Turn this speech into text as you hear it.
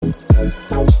Greetings,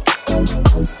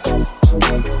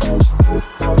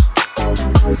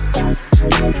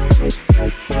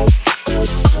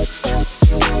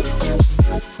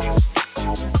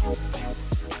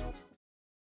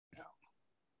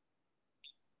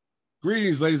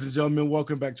 ladies and gentlemen.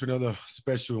 Welcome back to another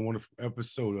special and wonderful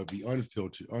episode of the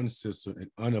Unfiltered, Uncensored,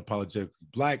 and Unapologetically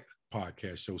Black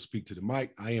podcast show, Speak to the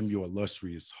Mic. I am your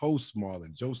illustrious host,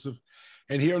 Marlon Joseph.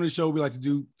 And here on the show, we like to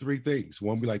do three things.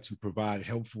 One, we like to provide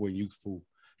helpful and useful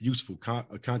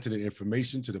content and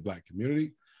information to the Black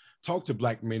community, talk to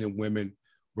Black men and women,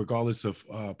 regardless of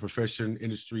profession,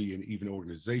 industry, and even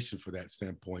organization for that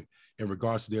standpoint, in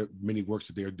regards to their many works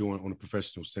that they're doing on a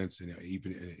professional sense and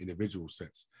even in an individual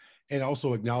sense. And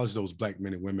also acknowledge those Black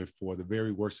men and women for the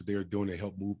very works that they're doing to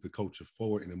help move the culture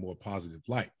forward in a more positive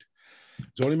light.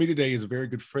 Joining me today is a very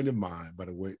good friend of mine by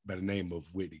the name of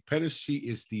Whitney Pettis. She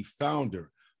is the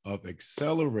founder of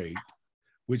Accelerate,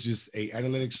 which is an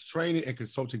analytics training and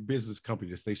consulting business company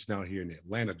that's stationed out here in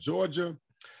Atlanta, Georgia.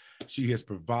 She has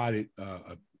provided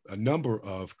a number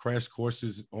of crash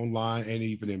courses online and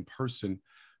even in-person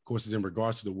courses in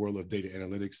regards to the world of data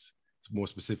analytics, more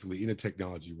specifically in the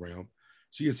technology realm.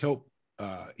 She has helped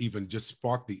even just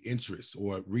spark the interest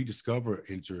or rediscover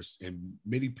interest in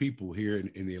many people here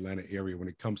in the Atlanta area when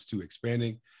it comes to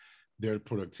expanding their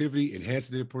productivity,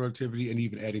 enhancing their productivity, and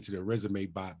even adding to their resume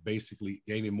by basically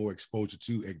gaining more exposure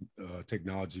to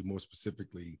technology, more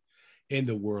specifically in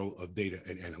the world of data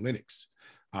and analytics.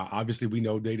 Obviously, we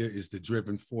know data is the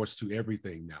driving force to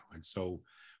everything now. And so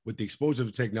with the exposure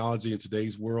of technology in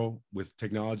today's world, with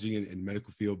technology and the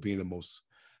medical field being the most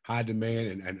high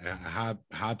demand and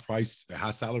high price,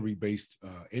 high salary based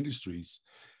industries,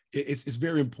 it's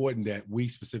very important that we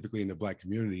specifically in the Black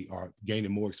community are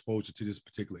gaining more exposure to this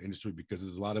particular industry, because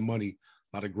there's a lot of money,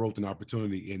 a lot of growth and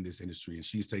opportunity in this industry. And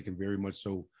she's taken very much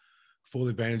so full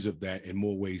advantage of that in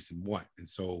more ways than one. And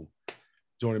so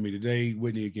joining me today,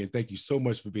 Whitney, again, thank you so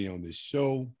much for being on this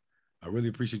show. I really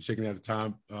appreciate you taking out the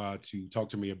time to talk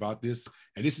to me about this.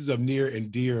 And this is a near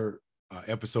and dear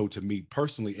episode to me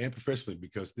personally and professionally,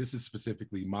 because this is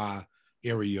specifically my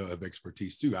area of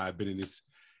expertise too. I've been in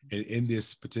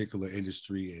this particular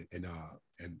industry and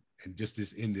just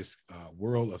in this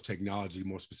world of technology,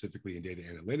 more specifically in data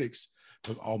analytics,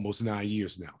 for almost 9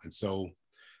 years now. And so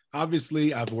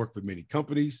obviously I've worked with many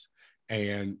companies,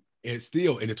 and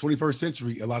still in the 21st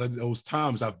century, a lot of those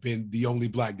times I've been the only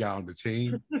Black guy on the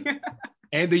team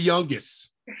and the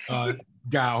youngest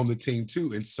guy on the team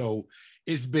too. And so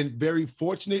it's been very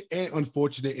fortunate and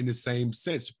unfortunate in the same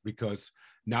sense, because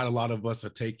not a lot of us are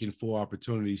taking full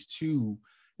opportunities to,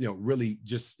 really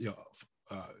just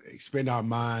expand our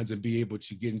minds and be able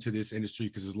to get into this industry,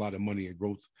 because there's a lot of money and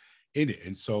growth in it.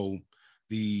 And so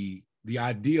the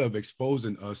idea of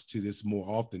exposing us to this more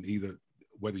often, either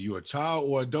whether you're a child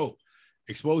or adult,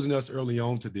 exposing us early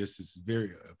on to this is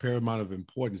very paramount of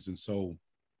importance. And so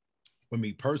for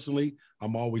me personally,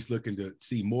 I'm always looking to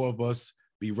see more of us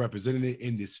be represented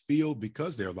in this field,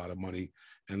 because there's a lot of money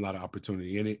and a lot of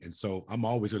opportunity in it. And so I'm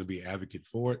always going to be an advocate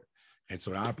for it. And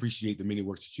so I appreciate the many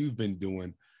works that you've been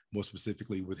doing, more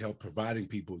specifically with help providing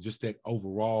people just that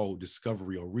overall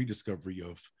discovery or rediscovery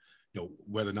of,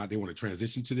 whether or not they want to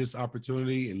transition to this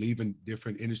opportunity and leaving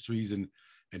different industries and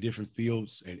different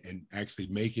fields and actually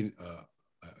making a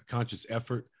conscious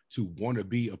effort to want to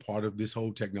be a part of this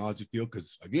whole technology field.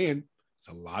 Because again, it's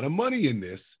a lot of money in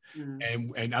this.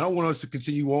 Mm-hmm. And I don't want us to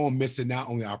continue on missing out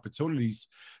on the opportunities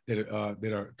that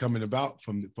are coming about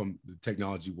from the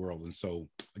technology world. And so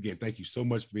again, thank you so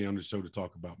much for being on the show to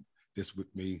talk about this with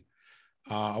me.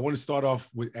 I want to start off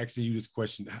with asking you this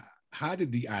question. How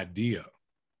did the idea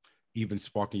even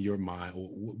spark in your mind, or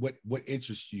what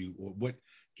interests you, or what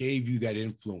gave you that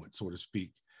influence, so to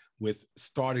speak, with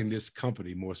starting this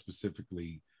company, more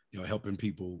specifically, helping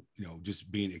people,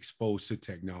 just being exposed to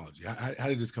technology? How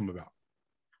did this come about?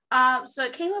 So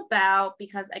it came about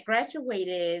because I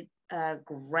graduated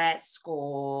grad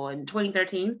school in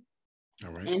 2013.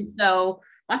 All right. And so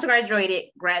once I graduated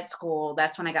grad school,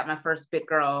 that's when I got my first big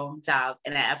girl job,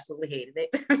 and I absolutely hated it.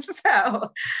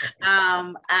 So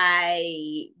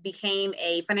I became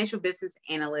a financial business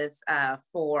analyst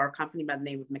for a company by the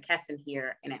name of McKesson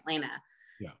here in Atlanta.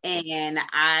 Yeah. And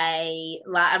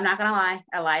I'm not gonna lie,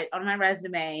 I lied on my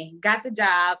resume, got the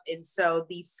job. And so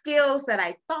the skills that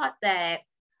I thought that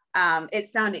it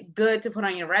sounded good to put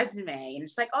on your resume, and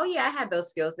it's like, oh yeah, I had those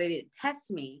skills. They didn't test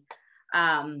me.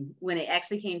 when it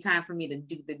actually came time for me to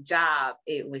do the job,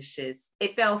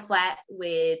 it fell flat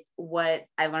with what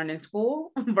I learned in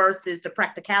school versus the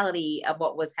practicality of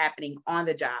what was happening on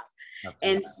the job. Okay.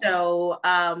 And so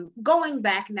going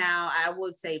back now, I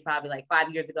would say probably like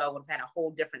 5 years ago, I would have had a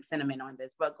whole different sentiment on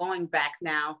this, but going back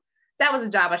now, that was a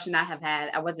job I should not have had.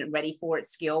 I wasn't ready for it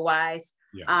skill wise.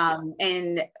 Yeah.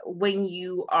 And when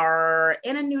you are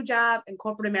in a new job in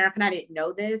corporate America, and I didn't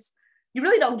know this, you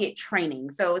really don't get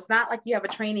training. So it's not like you have a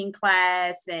training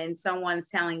class and someone's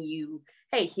telling you,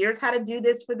 hey, here's how to do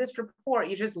this for this report.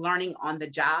 You're just learning on the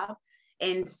job.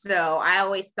 And so I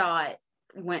always thought,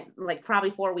 went like probably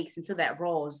 4 weeks into that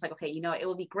role, it's like, okay, it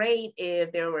would be great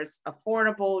if there was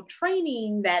affordable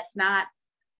training that's not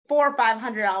 $400 or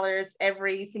 $500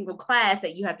 every single class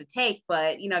that you have to take.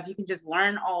 But, if you can just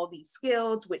learn all these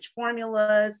skills, which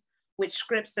formulas, which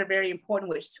scripts are very important,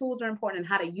 which tools are important, and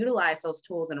how to utilize those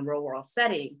tools in a real world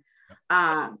setting.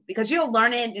 Because you'll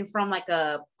learn it from like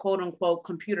a quote unquote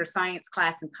computer science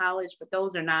class in college, but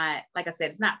those are not, like I said,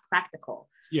 it's not practical.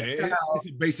 Yeah,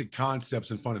 it's basic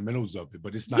concepts and fundamentals of it,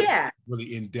 but it's not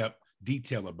really in-depth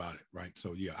detail about it, right?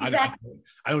 So yeah, exactly.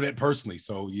 I know that personally.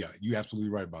 So yeah, you're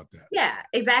absolutely right about that. Yeah,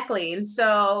 exactly. And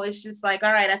so it's just like,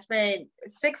 all right, I spent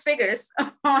 6 figures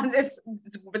on this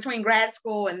between grad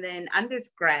school and then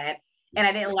undergrad, and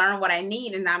I didn't learn what I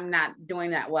need, and I'm not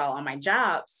doing that well on my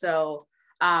job. So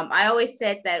I always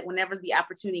said that whenever the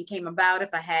opportunity came about,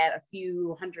 if I had a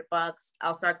few $100,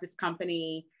 I'll start this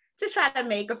company, just try to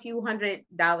make a few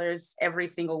 $100 every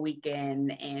single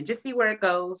weekend and just see where it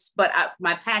goes. But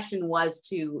my passion was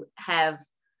to have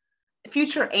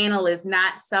future analysts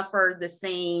not suffer the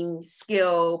same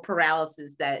skill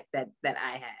paralysis that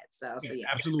I had. So yeah.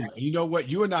 Absolutely. And you know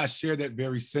what? You and I share that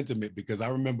very sentiment, because I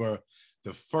remember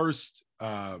the first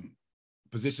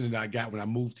position that I got when I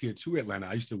moved here to Atlanta.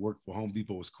 I used to work for Home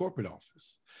Depot's corporate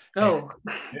office. Oh.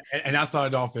 And I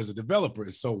started off as a developer.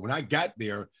 And so when I got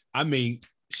there, I mean,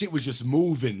 shit was just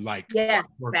moving like fast.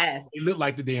 It looked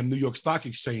like the damn New York Stock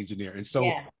Exchange in there. And so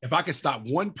if I could stop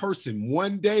one person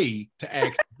one day to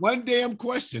ask one damn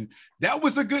question, that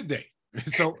was a good day.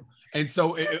 And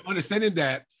so understanding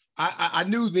that, I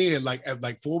knew then,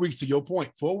 like 4 weeks, to your point,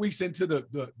 4 weeks into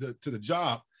the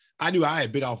job, I knew I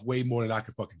had bit off way more than I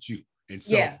could fucking chew. And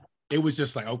so it was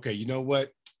just like, okay, you know what?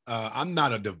 I'm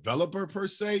not a developer per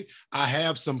se. I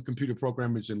have some computer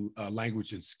programming and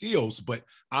language and skills, but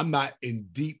I'm not in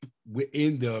deep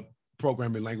within the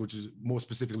programming languages, more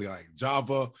specifically like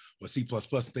Java or C++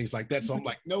 and things like that. So I'm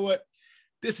like, you know what?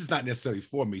 This is not necessarily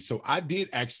for me. So I did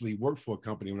actually work for a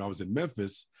company when I was in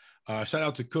Memphis. Shout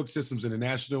out to Cook Systems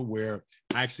International, where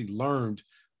I actually learned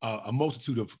a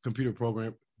multitude of computer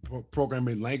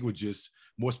programming languages,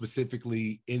 more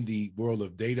specifically in the world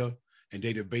of data and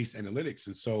database analytics.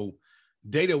 And so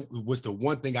data was the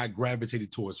one thing I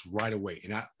gravitated towards right away.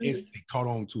 And it caught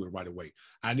on to it right away.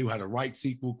 I knew how to write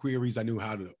SQL queries. I knew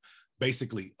how to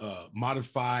basically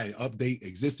modify and update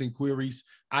existing queries.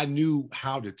 I knew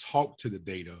how to talk to the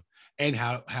data and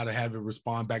how to have it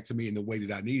respond back to me in the way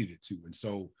that I needed it to. And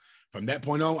so from that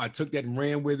point on, I took that and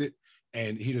ran with it.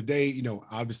 And here today,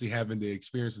 obviously having the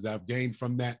experiences that I've gained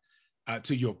from that,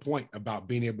 to your point about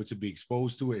being able to be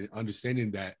exposed to it and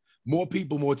understanding that more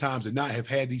people, more times than not, have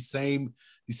had these same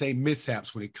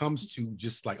mishaps when it comes to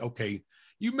just like, okay,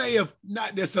 you may have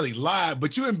not necessarily lied,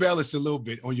 but you embellished a little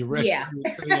bit on your resume.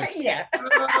 Yeah.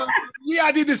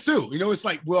 I did this too. It's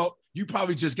like, well, you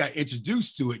probably just got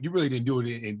introduced to it. You really didn't do it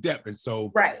in depth. And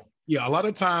so, a lot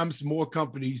of times more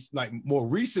companies, like more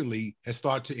recently, have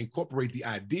started to incorporate the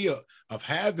idea of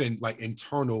having like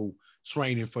internal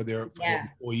training for their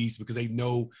employees, because they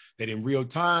know that in real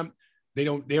time, they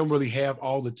don't really have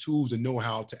all the tools and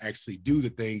know-how to actually do the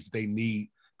things they need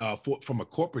from a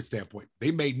corporate standpoint.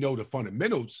 They may know the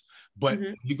fundamentals, but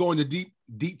you go into deep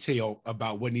detail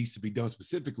about what needs to be done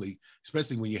specifically,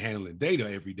 especially when you're handling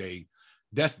data every day.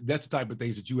 That's the type of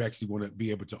things that you actually want to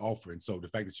be able to offer. And so the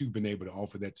fact that you've been able to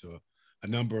offer that to a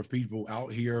number of people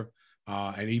out here,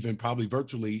 and even probably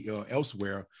virtually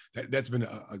elsewhere, that's been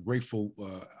a grateful,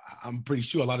 I'm pretty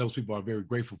sure a lot of those people are very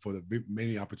grateful for the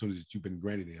many opportunities that you've been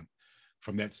granted them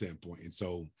from that standpoint. And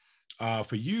so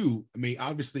for you, I mean,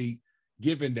 obviously,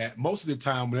 given that most of the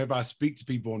time, whenever I speak to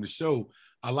people on the show,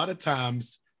 a lot of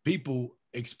times people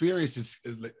experiences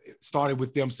started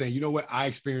with them saying, you know what, I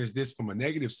experienced this from a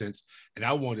negative sense, and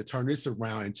I want to turn this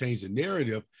around and change the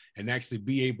narrative and actually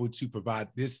be able to provide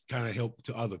this kind of help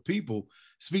to other people.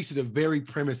 Speaks to the very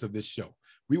premise of this show,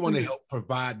 We want to help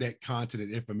provide that content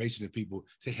and information to people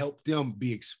to help them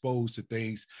be exposed to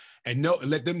things and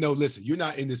let them know, listen, you're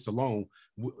not in this alone.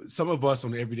 Some of us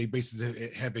on an everyday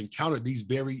basis have encountered these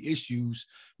very issues,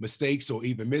 mistakes, or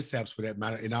even mishaps for that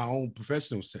matter in our own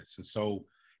professional sense. And so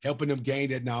helping them gain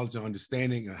that knowledge and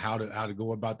understanding of how to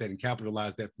go about that and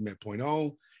capitalize that from that point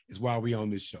on is why we're on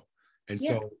this show. And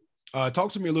so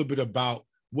talk to me a little bit about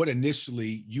what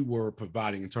initially you were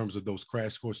providing in terms of those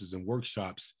crash courses and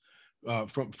workshops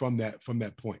from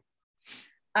that point.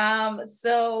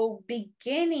 So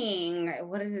beginning,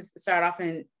 what does this start off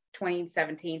in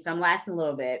 2017? So I'm laughing a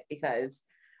little bit because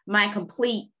my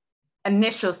complete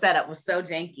initial setup was so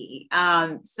janky.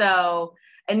 So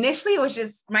initially it was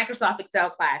just Microsoft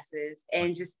Excel classes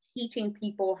and just teaching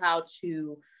people how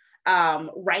to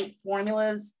write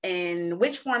formulas and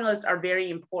which formulas are very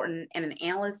important in an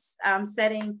analyst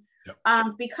setting.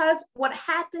 Yep. Because what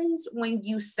happens when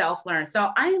you self-learn,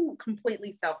 so I'm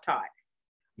completely self-taught,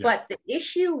 but the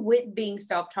issue with being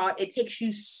self-taught, it takes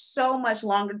you so much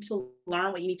longer to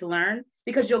learn what you need to learn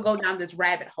because you'll go down this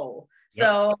rabbit hole. Yep.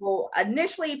 So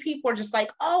initially people are just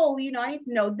like, oh, I need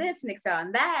to know this in Excel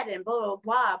and that and blah, blah,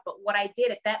 blah. But what I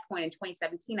did at that point in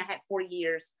 2017, I had 4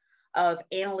 years of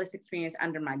analyst experience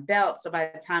under my belt. So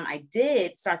by the time I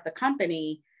did start the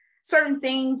company, certain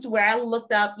things where I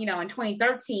looked up, in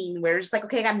 2013, where it's just like,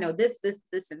 okay, I got to know this,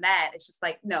 and that. It's just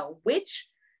like, no, which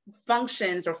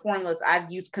functions or formulas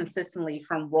I've used consistently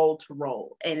from role to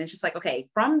role. And it's just like, okay,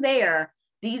 from there,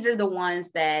 these are the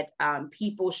ones that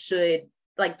people should,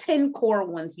 like 10 core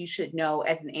ones you should know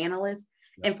as an analyst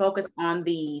and focus on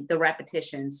the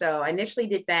repetition. So I initially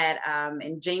did that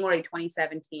in January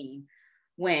 2017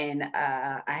 when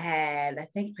I had, I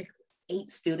think, like 8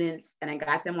 students and I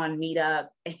got them on Meetup,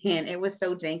 and it was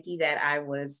so janky that I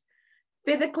was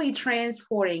physically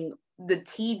transporting the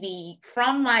TV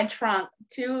from my trunk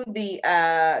to the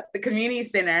community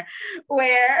center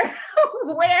where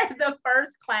the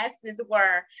first classes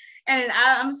were. And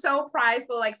I'm so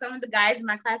prideful. Like some of the guys in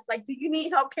my class, like, do you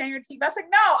need help carrying your TV? I was like,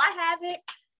 no, I have it.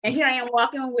 And here I am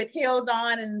walking with heels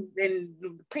on and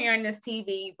clearing this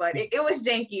TV, but it was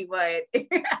janky, but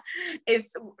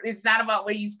it's not about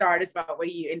where you start, it's about where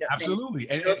you end up. Absolutely.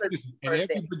 And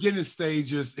every beginning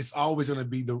stages, it's always going to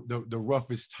be the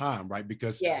roughest time, right?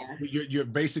 Because you're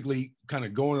basically kind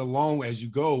of going along as you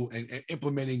go and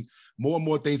implementing more and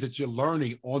more things that you're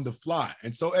learning on the fly.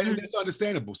 And so, and it's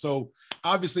understandable. So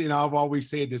obviously, and I've always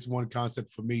said this one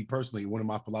concept for me personally, one of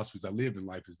my philosophies I live in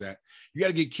life is that you got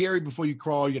to get carried before you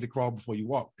crawl, you got to crawl before you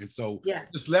walk. And so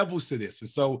there's levels to this. And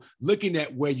so looking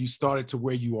at where you started to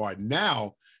where you are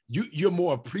now, you're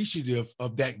more appreciative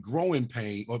of that growing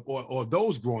pain or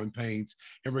those growing pains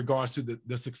in regards to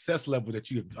the success level that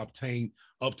you have obtained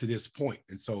up to this point.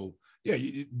 And so,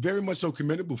 very much so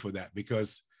commendable for that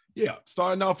because,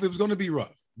 starting off, it was going to be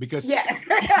rough because you're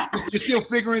still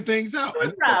figuring things out.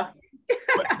 But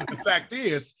the fact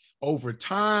is, over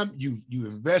time, you've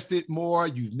invested more,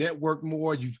 you've networked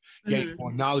more, you've gained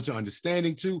more knowledge and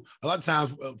understanding too. A lot of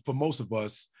times, for most of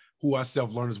us who are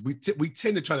self-learners, we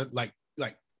tend to try to like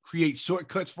create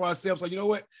shortcuts for ourselves. Like, you know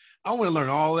what? I want to learn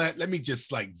all that. Let me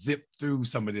just like zip through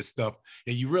some of this stuff.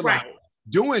 And you realize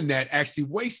doing that actually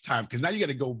wastes time because now you got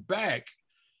to go back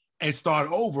and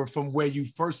start over from where you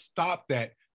first stopped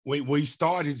at, where you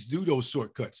started to do those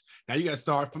shortcuts. Now you got to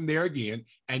start from there again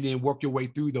and then work your way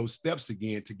through those steps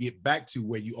again to get back to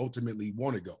where you ultimately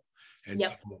want to go. And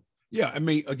so, I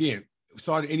mean, again,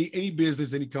 starting any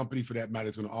business, any company for that matter,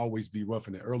 is going to always be rough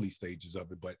in the early stages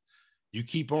of it, but you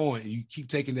keep on, you keep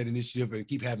taking that initiative and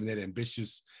keep having that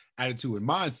ambitious attitude and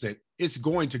mindset, it's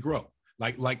going to grow.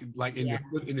 Like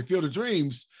in the Field of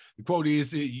Dreams, the quote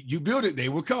is, you build it, they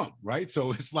will come, right?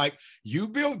 So it's like, you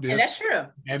build this. And that's true.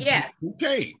 And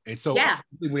okay. And so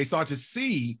when they start to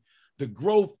see the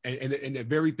growth and the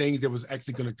very things that was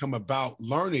actually going to come about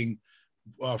learning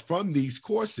from these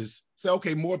courses, say,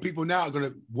 okay, more people now are going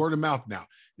to word of mouth now.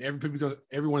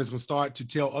 Everyone is going to start to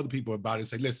tell other people about it and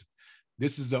say, listen,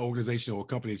 this is the organization or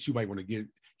company that you might want to get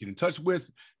in touch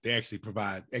with. They actually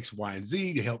provide X, Y, and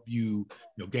Z to help you,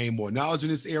 gain more knowledge in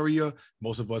this area.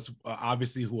 Most of us,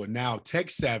 obviously, who are now tech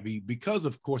savvy because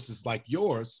of courses like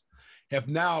yours, have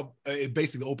now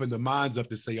basically opened their minds up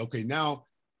to say, okay, now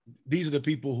these are the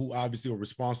people who obviously are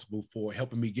responsible for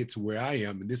helping me get to where I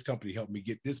am, and this company helped me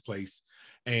get this place.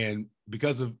 And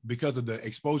because of the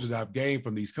exposure that I've gained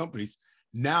from these companies,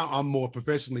 now I'm more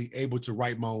professionally able to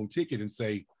write my own ticket and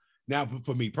say, now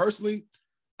for me personally,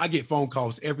 I get phone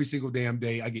calls every single damn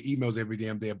day. I get emails every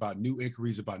damn day about new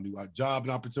inquiries, about new job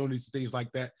and opportunities and things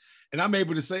like that. And I'm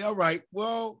able to say, all right,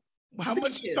 well, how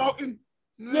much you talking?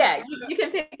 Yeah, you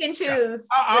can pick and choose.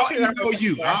 I'll email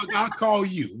you. I'll call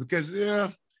you because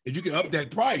if you can up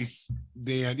that price,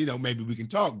 then maybe we can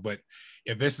talk. But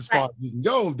if that's as far as you can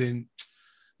go, then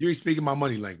you ain't speaking my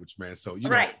money language, man. So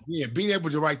being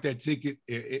able to write that ticket,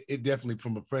 it definitely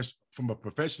from a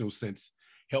professional sense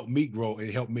helped me grow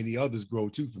and helped many others grow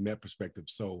too from that perspective.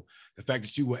 So the fact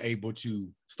that you were able to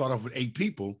start off with 8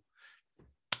 people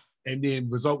and then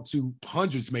result to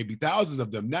hundreds, maybe thousands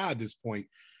of them now at this point,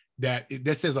 that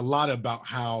says a lot about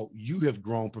how you have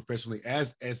grown professionally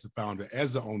as the founder,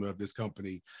 as the owner of this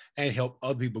company, and help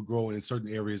other people grow in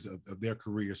certain areas of their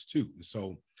careers too.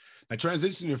 So now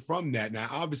transitioning from that, now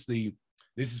obviously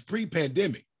this is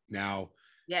pre-pandemic. Now,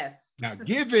 yes. Now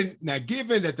given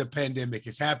that the pandemic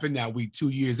has happened, now we 2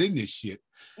 years in this shit.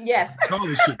 Yes.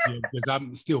 Because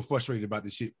I'm still frustrated about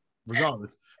this shit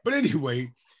regardless. But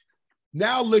anyway,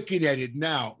 now looking at it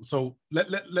now, so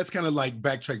let's kind of like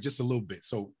backtrack just a little bit.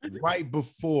 So right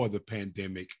before the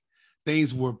pandemic,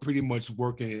 things were pretty much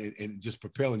working and just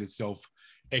propelling itself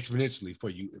exponentially for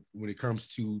you when it comes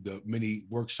to the many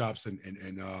workshops and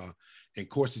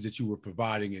courses that you were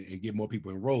providing and get more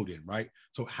people enrolled in, right?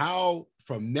 So how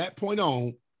from that point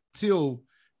on till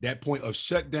that point of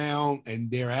shutdown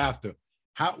and thereafter,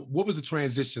 what was the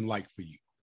transition like for you?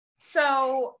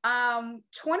 So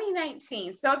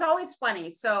 2019, so it's always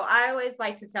funny. So I always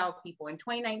like to tell people in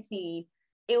 2019,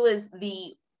 it was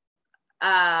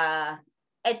at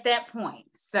that point.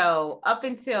 So up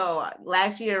until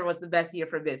last year was the best year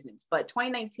for business, but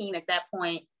 2019 at that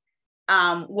point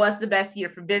was the best year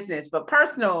for business, but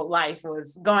personal life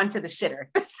was going to the shitter.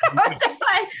 So it's just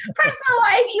like personal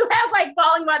life, you have like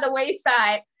falling by the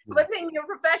wayside, but then your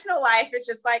professional life is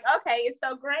just like, okay, it's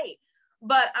so great.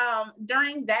 But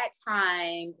during that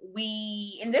time,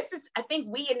 I think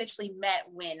we initially met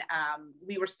when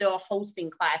we were still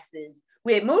hosting classes.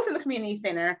 We had moved from the community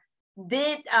center,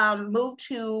 did move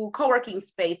to co-working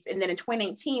space. And then in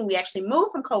 2019, we actually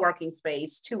moved from co-working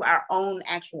space to our own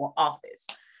actual office.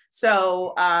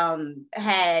 So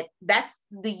that's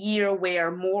the year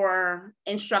where more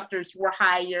instructors were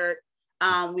hired.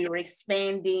 We were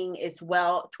expanding as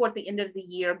well toward the end of the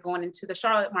year, going into the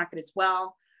Charlotte market as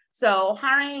well. So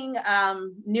hiring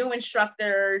new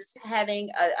instructors, having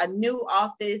a new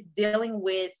office, dealing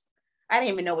with, I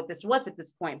didn't even know what this was at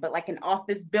this point, but like an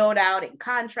office build out and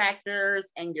contractors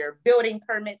and your building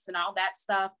permits and all that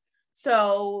stuff.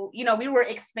 So, we were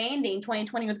expanding.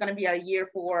 2020 was going to be our year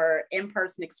for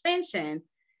in-person expansion.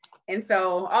 And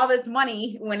so all this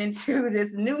money went into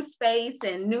this new space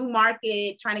and new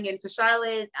market, trying to get into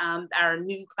Charlotte, our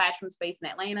new classroom space in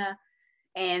Atlanta.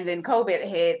 And then COVID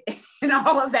hit and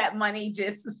all of that money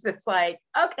just like,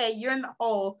 okay, you're in the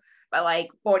hole by like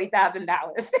 $40,000.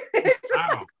 It's just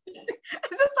like,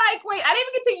 wait, I didn't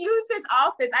even get to use this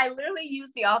office. I literally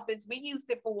used the office. We used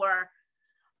it for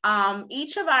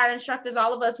each of our instructors,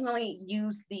 all of us, we only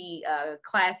used the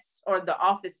class or the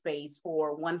office space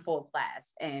for one full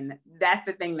class. And that's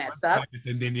the thing that sucks.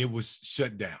 And then it was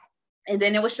shut down. And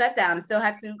still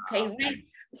had to pay rent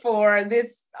for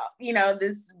this,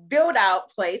 this build out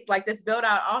place, like this build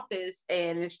out office.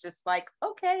 And it's just like,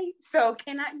 okay, so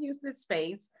cannot use this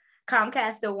space.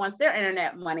 Comcast still wants their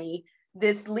internet money.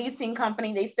 This leasing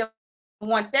company, they still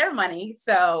want their money.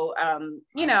 So,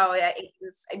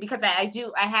 because I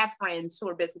have friends who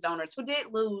are business owners who did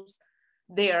lose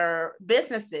their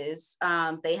businesses.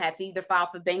 They had to either file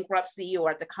for bankruptcy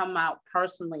or to come out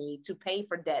personally to pay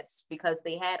for debts because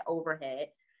they had overhead.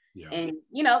 Yeah. And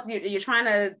you're trying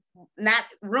to not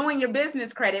ruin your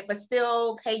business credit, but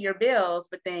still pay your bills,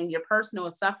 but then your personal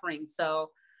is suffering.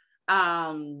 So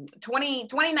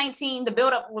 2019, the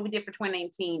build up what we did for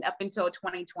 2019 up until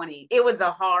 2020, it was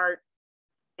a hard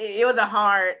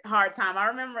time. I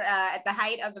remember at the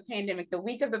height of the pandemic, the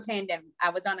week of the pandemic, I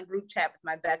was on a group chat with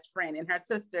my best friend and her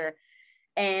sister,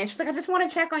 and she's like, I just want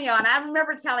to check on y'all. And I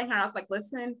remember telling her, I was like,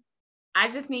 listen, I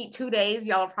just need 2 days.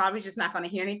 Y'all are probably just not going to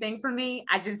hear anything from me.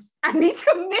 I need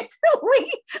to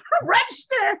mentally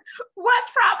register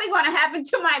what's probably going to happen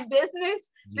to my business.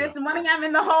 Yeah. This money I'm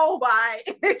in the hole by.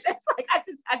 It's just like, I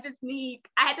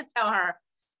had to tell her,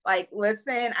 like,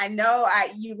 listen, I know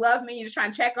you love me, you're just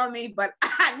trying to check on me, but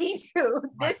I need to.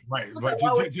 Right.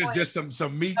 Just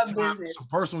some me time, some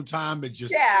personal time, and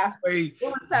just it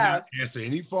was tough. Answer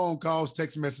any phone calls,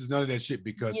 text messages, none of that shit,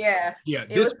 because it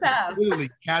this was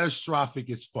literally catastrophic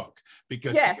as fuck,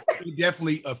 because it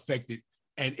definitely affected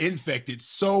and infected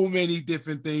so many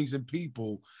different things and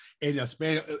people in a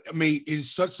span. In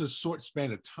such a short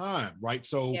span of time, right?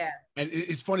 So, and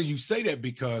it's funny you say that,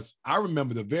 because I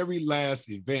remember the very last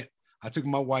event I took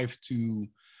my wife to.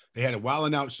 They had a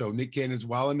Wildin' Out show, Nick Cannon's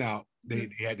Wildin' Out, they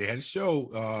had a show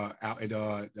out at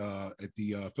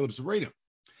the Phillips Arena,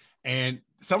 and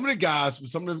some of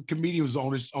the comedians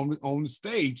on the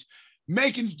stage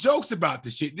making jokes about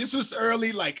the shit. This was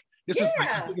early, like this was like,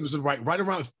 I think it was right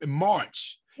around in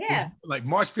March. Yeah. Like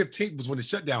March 15th was when the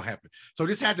shutdown happened. So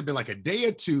this had to be like a day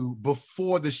or two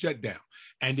before the shutdown.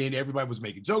 And then everybody was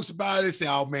making jokes about it,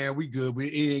 saying, oh man, we good.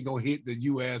 It ain't gonna hit the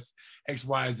US, X,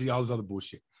 Y, and Z, all this other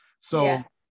bullshit. So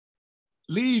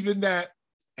leaving that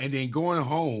and then going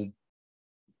home,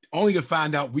 only to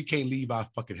find out we can't leave our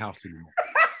fucking house anymore.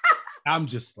 I'm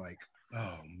just like,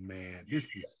 oh man, this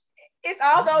is. It's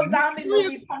all those zombie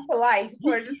movies come to life.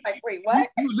 We're just like, wait, what?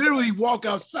 You literally walk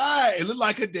outside, it looked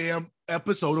like a damn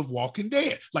episode of Walking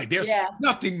Dead. Like there's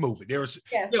nothing moving.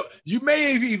 You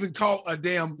may have even caught a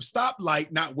damn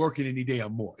stoplight not working any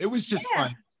damn more. It was just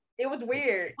like, it was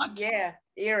weird. What? Yeah,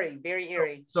 eerie, very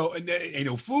eerie. So and there ain't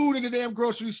no food in the damn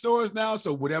grocery stores now.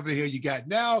 So whatever the hell you got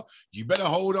now, you better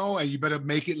hold on and you better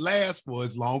make it last for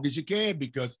as long as you can,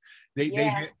 because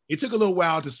it took a little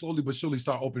while to slowly but surely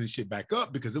start opening shit back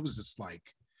up, because it was just like,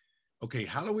 okay,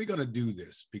 how are we gonna do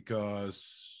this?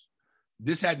 Because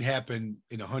this hadn't happened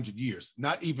in 100 years,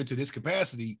 not even to this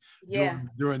capacity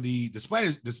during the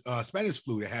Spanish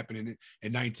flu that happened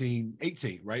in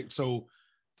 1918, right? So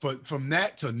from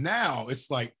that to now, it's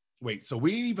like, wait, so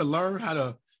we didn't even learn how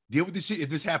to deal with this shit if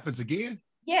this happens again?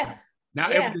 Yeah. Now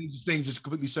everything just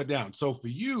completely shut down. So for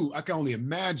you, I can only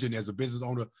imagine as a business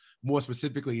owner, more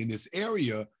specifically in this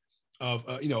area of,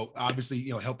 obviously,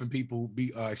 helping people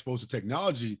be exposed to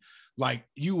technology, like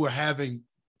you were having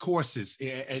courses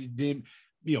and then,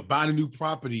 buying a new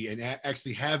property and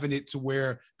actually having it to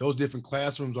where those different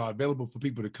classrooms are available for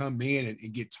people to come in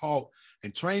and get taught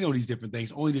and train on these different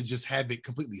things, only to just have it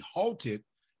completely halted.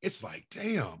 It's like,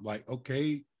 damn, like,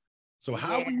 okay. So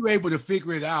how were you able to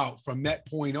figure it out from that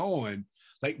point on?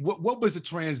 Like, what was the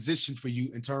transition for you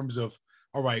in terms of,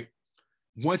 all right,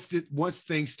 once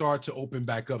things start to open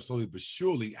back up slowly but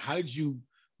surely, how did you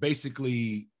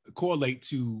basically correlate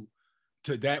to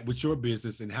that with your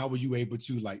business, and how were you able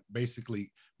to like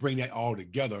basically bring that all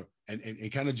together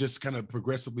and kind of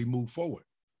progressively move forward?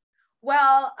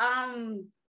 Well,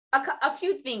 a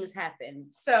few things happened.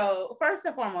 So first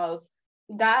and foremost,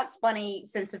 God's funny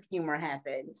sense of humor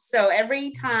happened. So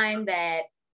every time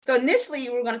so initially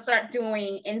we were going to start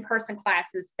doing in-person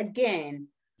classes again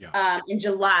in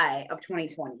July of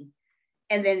 2020.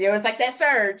 And then there was like that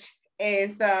surge.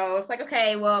 And so it's like,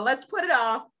 okay, well, let's put it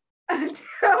off until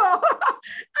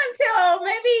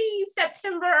maybe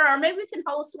September, or maybe we can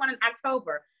host one in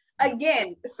October.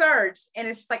 Again, surge. And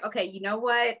it's just like, okay, you know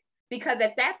what? Because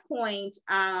at that point,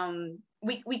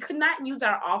 we could not use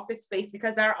our office space,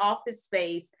 because our office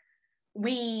space,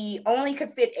 we only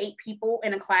could fit 8 people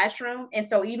in a classroom. And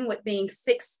so even with being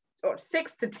 6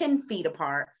 to 10 feet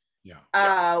apart,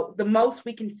 the most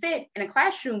we can fit in a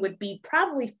classroom would be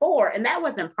probably 4, and that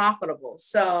wasn't profitable.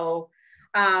 So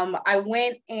I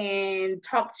went and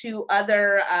talked to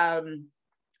other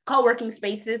co-working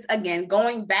spaces, again,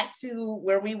 going back to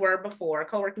where we were before,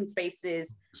 co-working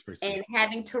spaces, and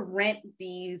having to rent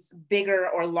these bigger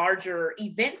or larger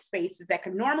event spaces that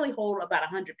could normally hold about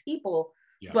 100 people.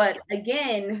 But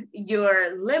again,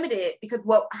 you're limited, because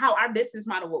how our business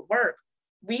model would work,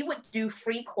 we would do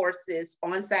free courses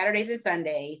on Saturdays and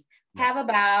Sundays, have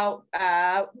about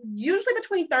usually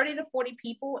between 30 to 40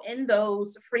 people in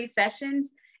those free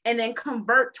sessions, and then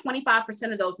convert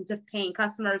 25% of those into paying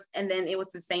customers. And then it was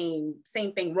the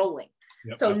same thing rolling.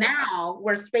 So now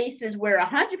where spaces where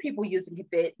 100 people using it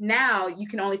fit, now you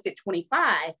can only fit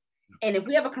 25. And if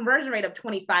we have a conversion rate of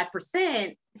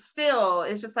 25%, still,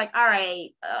 it's just like, all right,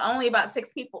 only about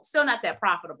 6 people, still not that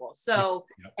profitable. So,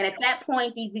 and at that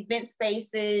point, these event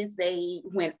spaces, they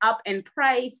went up in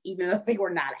price, even though they were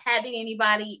not having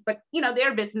anybody, but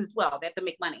their business as well, they have to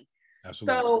make money.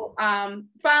 Absolutely. So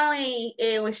finally,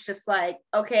 it was just like,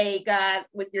 okay, God,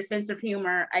 with your sense of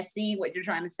humor, I see what you're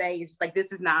trying to say. It's just like,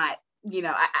 this is not,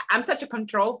 I'm such a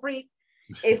control freak.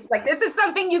 It's like, this is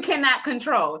something you cannot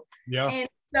control. And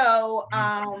so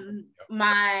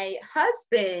my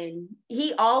husband,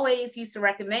 he always used to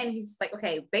recommend, he's like,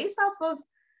 okay, based off of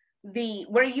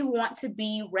where you want to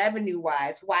be revenue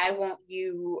wise, why won't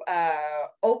you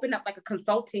open up like a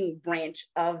consulting branch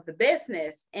of the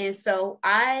business? And so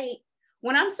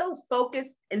when I'm so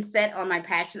focused and set on my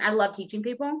passion, I love teaching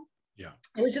people.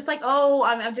 It was just like, oh,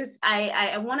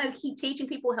 I want to keep teaching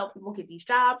people, help people get these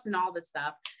jobs and all this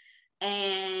stuff.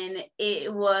 And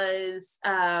it was,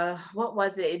 what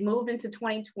was it? It moved into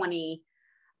 2020.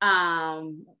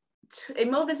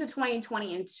 It moved into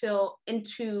 2020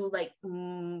 into like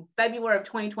February of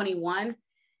 2021.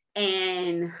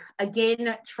 And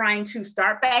again, trying to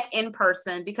start back in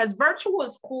person, because virtual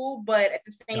is cool, but at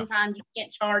the same time, you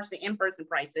can't charge the in-person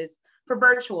prices for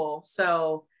virtual.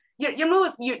 So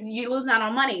you're losing out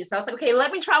on money. So I was like, okay,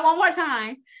 let me try one more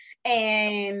time.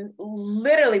 And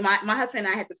literally, my husband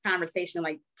and I had this conversation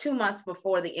like 2 months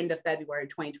before the end of February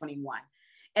 2021.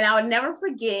 And I would never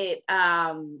forget,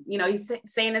 he's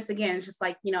saying this again. It's just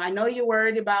like, I know you're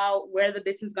worried about where the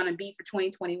business is going to be for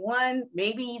 2021,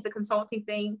 maybe the consulting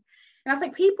thing. And I was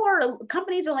like,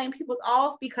 companies are laying people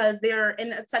off because they're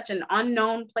in such an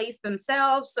unknown place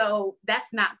themselves. So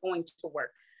that's not going to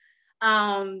work.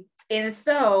 And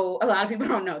so a lot of people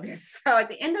don't know this. So at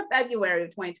the end of February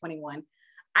of 2021,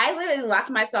 I literally locked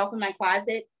myself in my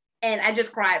closet and I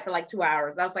just cried for like 2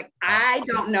 hours. I was like, I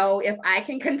don't know if I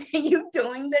can continue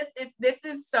doing this. This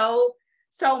is so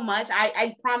much.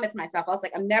 I promised myself, I was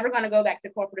like, I'm never going to go back to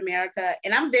corporate America.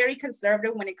 And I'm very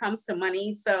conservative when it comes to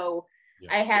money. So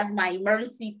I have my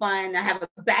emergency fund. I have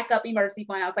a backup emergency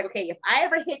fund. I was like, okay, if I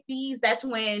ever hit these, that's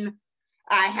when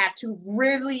I have to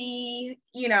really,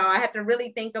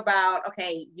 think about,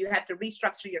 okay, you have to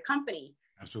restructure your company.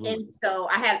 Absolutely. And so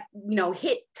I had,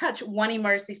 touch one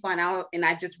emergency fund out, and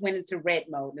I just went into red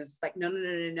mode. And it's like,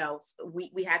 no. So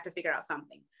we have to figure out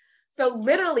something. So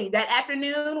literally that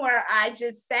afternoon where I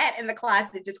just sat in the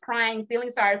closet, just crying,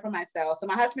 feeling sorry for myself. So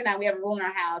my husband and I, we have a rule in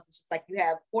our house. It's just like, you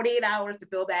have 48 hours to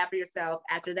feel bad for yourself.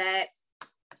 After that,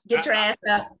 get your ass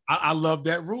up. I love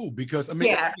that rule because,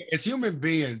 as human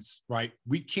beings, right,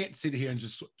 we can't sit here and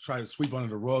just try to sweep under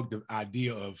the rug the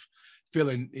idea of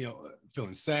feeling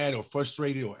sad or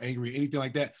frustrated or angry, anything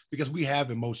like that, because we have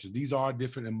emotions. These are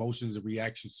different emotions and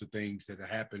reactions to things that are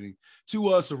happening to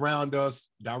us, around us,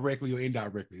 directly or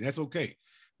indirectly. That's okay.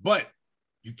 But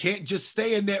you can't just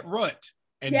stay in that rut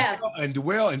and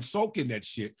dwell and soak in that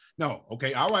shit. No.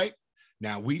 Okay. All right.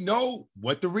 Now we know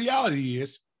what the reality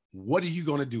is. What are you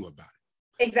going to do about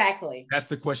it? Exactly. That's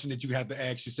the question that you have to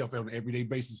ask yourself on an everyday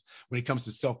basis when it comes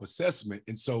to self-assessment.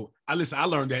 And so I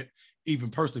learned that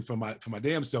even personally from my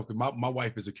damn self, because my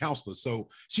wife is a counselor. So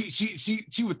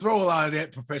she would throw a lot of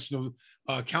that professional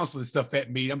counseling stuff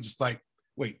at me. I'm just like,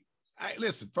 wait,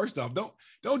 listen, first off,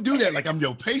 don't do that like I'm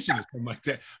your patient or something like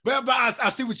that. But I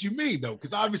see what you mean though,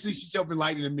 because obviously she's helping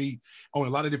enlightening me on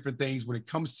a lot of different things when it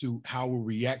comes to how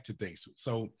we react to things.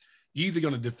 So you're either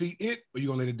going to defeat it or you're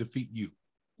going to let it defeat you.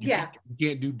 You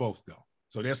can't do both though.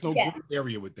 So there's no gray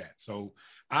area with that. So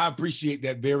I appreciate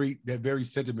that very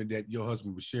sentiment that your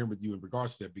husband was sharing with you in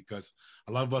regards to that, because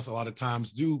a lot of us, a lot of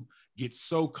times do get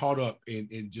so caught up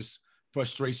in just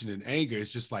frustration and anger.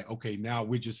 It's just like, okay, now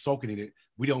we're just soaking in it.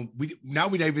 We're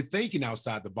not even thinking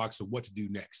outside the box of what to do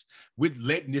next. We're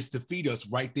letting this defeat us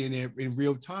right then in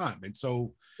real time. And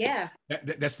so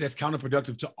that's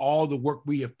counterproductive to all the work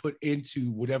we have put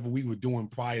into whatever we were doing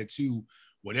prior to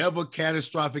whatever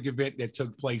catastrophic event that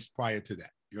took place prior to that,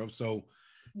 so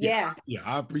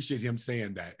I appreciate him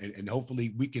saying that. And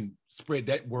hopefully we can spread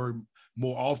that word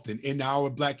more often in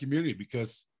our Black community,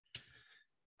 because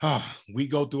we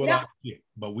go through a lot of shit,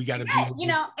 but we got to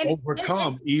be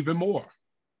overcome even more.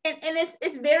 And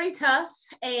it's very tough.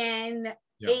 And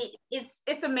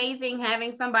it's amazing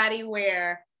having somebody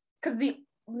because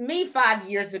me 5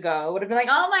 years ago would have been like,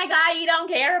 oh my God, you don't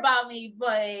care about me.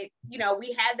 But,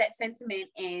 we have that sentiment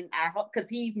in our hope because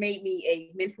he's made me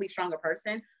a mentally stronger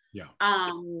person. Yeah.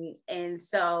 And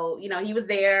so, he was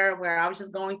there where I was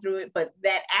just going through it. But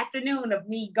that afternoon of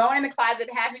me going in the closet,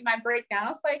 having my breakdown, I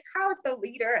was like, how is a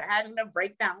leader having a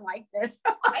breakdown like this?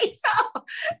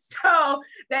 So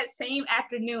that same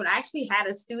afternoon, I actually had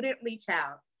a student reach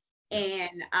out,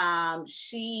 and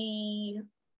she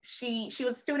was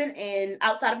a student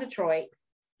outside of Detroit.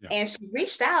 Yeah. And she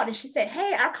reached out and she said,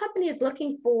 hey, our company is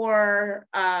looking for,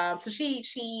 so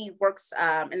she works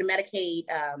in the Medicaid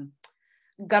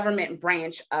government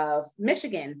branch of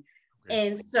Michigan. Okay.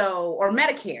 And so, or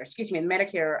Medicare, excuse me, the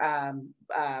Medicare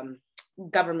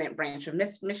government branch of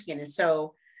Michigan. And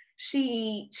so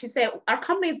she said, our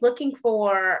company is looking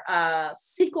for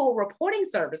SQL reporting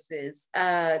services.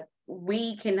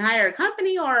 We can hire a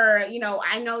company, or,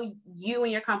 I know you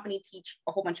and your company teach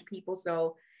a whole bunch of people.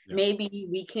 So maybe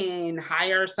we can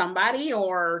hire somebody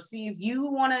or see if you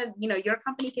want to, your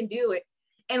company can do it.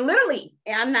 And literally,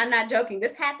 I'm not joking,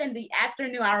 this happened the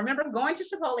afternoon. I remember going to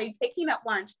Chipotle, picking up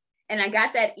lunch, and I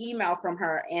got that email from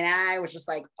her. And I was just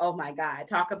like, oh my God,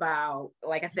 talk about,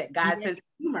 like I said, God's sense of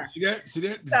humor. See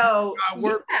that? So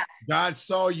God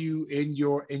saw you in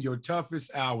your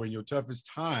toughest hour, in your toughest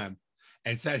time,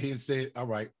 and sat here and said, all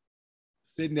right,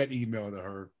 send that email to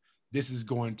her. This is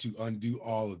going to undo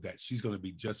all of that. She's going to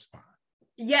be just fine.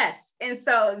 Yes. And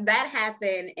so that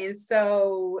happened. And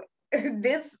so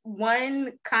this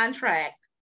one contract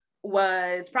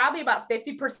was probably about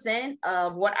 50%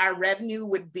 of what our revenue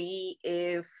would be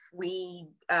if we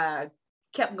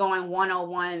kept going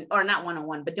one-on-one, or not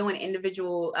one-on-one, but doing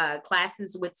individual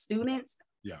classes with students.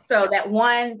 Yeah. So that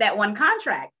one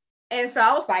contract. And so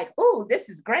I was like, oh, this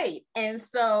is great. And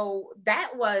so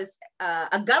that was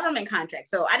a government contract.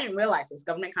 So I didn't realize this.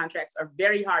 Government contracts are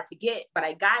very hard to get, but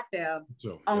I got them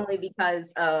only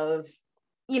because of,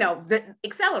 the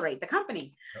Accelerate, the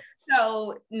company. Yep.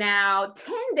 So now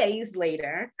 10 days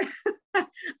later,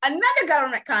 another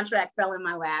government contract fell in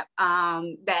my lap.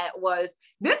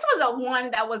 This was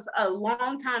one that was a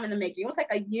long time in the making. It was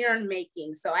like a year in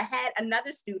making. So I had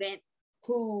another student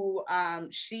who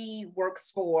she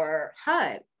works for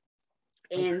HUD,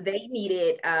 and they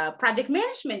needed project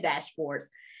management dashboards.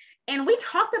 And we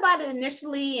talked about it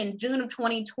initially in June of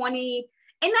 2020,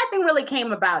 and nothing really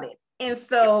came about it. And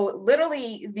so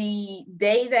literally the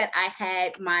day that I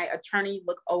had my attorney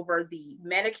look over the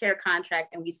Medicare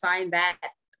contract and we signed that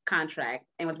contract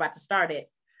and was about to start it,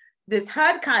 this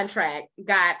HUD contract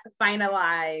got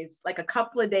finalized like a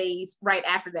couple of days right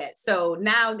after that. So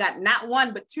now I got not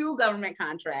one, but two government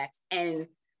contracts. And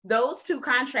those two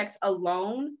contracts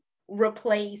alone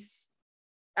replace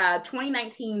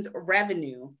 2019's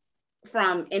revenue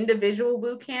from individual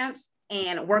boot camps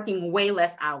and working way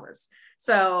less hours.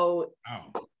 So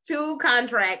two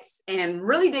contracts, and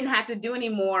really didn't have to do any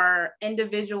more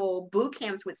individual boot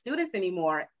camps with students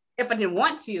anymore if I didn't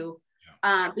want to,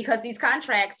 because these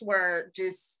contracts were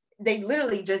they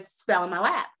literally just fell in my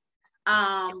lap.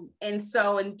 And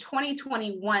so in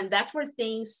 2021, that's where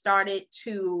things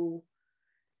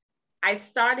I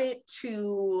started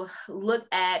to look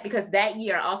at, because that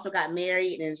year I also got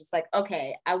married, and it's just like,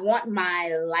 okay, I want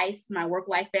my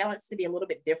work-life balance to be a little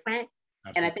bit different.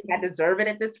 Absolutely. And I think I deserve it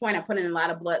at this point. I put in a lot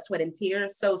of blood, sweat, and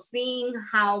tears. So seeing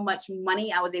how much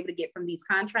money I was able to get from these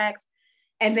contracts,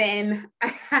 and then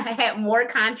I had more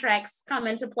contracts come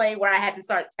into play where I had to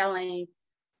start telling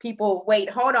people,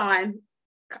 wait, hold on.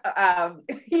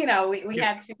 We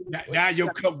had to. Now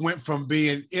your cup went from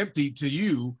being empty to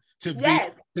you to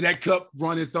that cup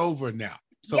runneth over now.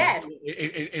 So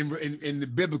in the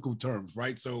biblical terms,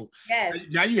 right? So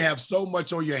now you have so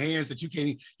much on your hands that you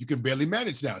can barely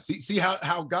manage now. See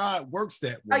how God works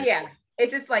that way. Oh yeah.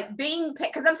 It's just like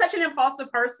because I'm such an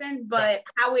impulsive person, but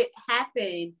how it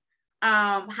happened,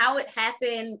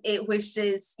 it was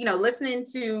just, listening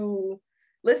to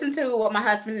what my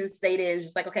husband stated,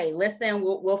 just like, okay, listen,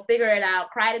 we'll figure it out.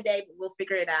 Cry today, but we'll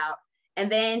figure it out. And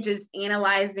then just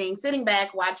analyzing, sitting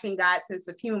back, watching God's sense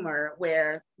of humor,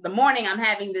 where the morning I'm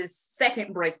having this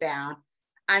second breakdown,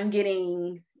 I'm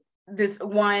getting this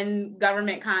one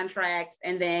government contract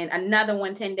and then another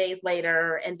one 10 days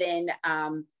later. And then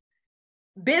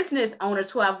business owners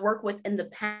who I've worked with in the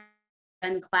past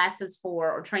and classes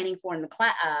for or training for in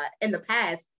the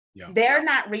past, they're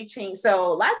not reaching.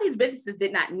 So a lot of these businesses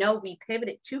did not know we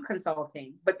pivoted to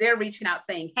consulting, but they're reaching out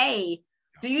saying, hey,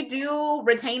 do you do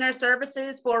retainer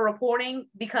services for reporting?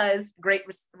 Because Great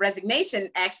Resignation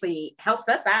actually helps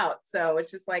us out. So it's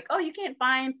just like, oh, you can't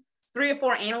find 3 or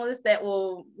 4 analysts that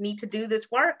will need to do this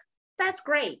work? That's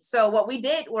great. So what we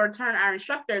did was turn our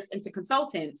instructors into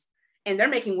consultants, and they're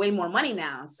making way more money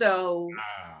now. So,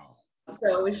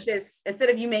 so it's just, instead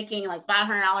of you making like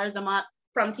 $500 a month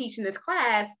from teaching this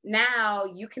class, now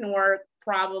you can work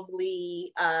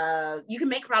probably, you can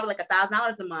make probably like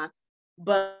 $1,000 a month,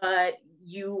 but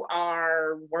you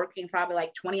are working probably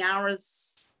like 20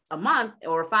 hours a month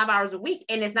or 5 hours a week,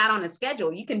 and it's not on a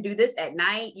schedule. You can do this at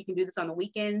night. You can do this on the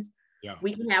weekends.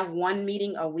 We can have one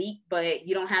meeting a week, but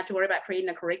you don't have to worry about creating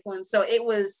a curriculum. So it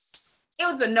was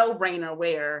a no-brainer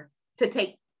where to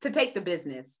take the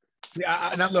business. See,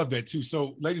 and I love that too.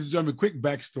 So, ladies and gentlemen, quick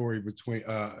backstory between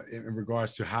in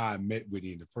regards to how I met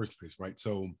Whitney in the first place, right?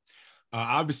 So,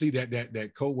 obviously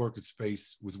that co-working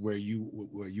space was where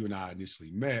you and I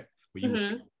initially met, where you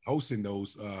were hosting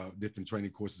those different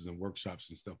training courses and workshops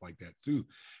and stuff like that too.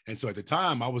 And so at the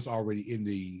time, I was already in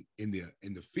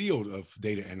the field of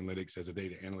data analytics as a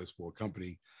data analyst for a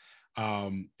company,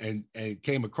 and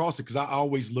came across it because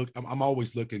I'm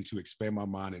always looking to expand my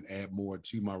mind and add more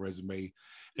to my resume.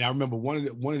 And I remember one of the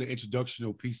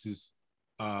introductional pieces,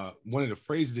 one of the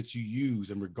phrases that you use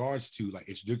in regards to like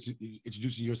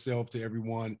introducing yourself to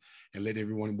everyone and let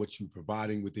everyone what you're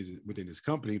providing within this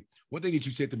company. One thing that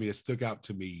you said to me that stuck out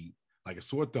to me like a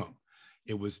sore thumb,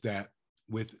 it was that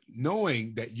with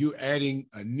knowing that you're adding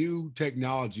a new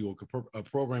technology or a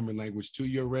programming language to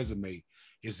your resume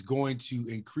is going to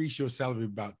increase your salary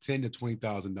about $10,000 to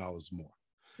 $20,000 more.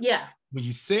 Yeah. When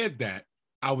you said that,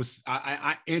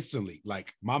 I instantly,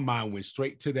 like, my mind went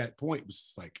straight to that point. It was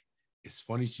just like, it's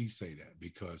funny she say that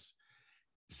because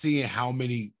seeing how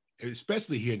many,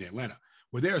 especially here in Atlanta,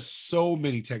 where there are so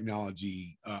many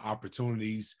technology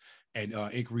opportunities and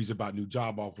inquiries about new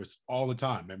job offers all the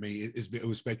time. I mean, it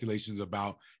was speculations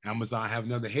about Amazon having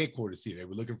another headquarters here. They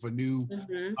were looking for new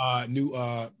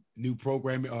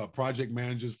programming, project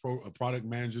managers, product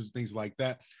managers, things like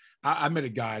that. I met a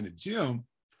guy in the gym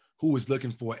who was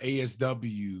looking for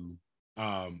ASW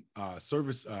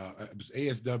service,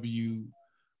 ASW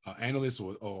analyst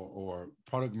or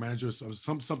product managers, or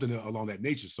something along that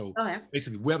nature. So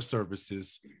basically web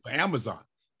services for Amazon,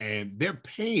 and they're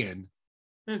paying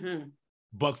 $150,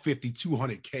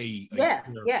 $200K a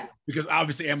year. Because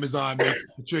obviously Amazon makes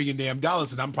 $1 trillion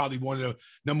and I'm probably one of the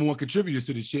number one contributors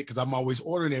to this shit because I'm always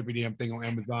ordering every damn thing on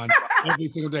Amazon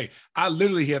every single day. I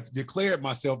literally have declared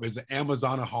myself as an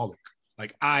Amazonaholic.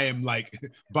 Like I am like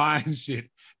buying shit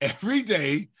every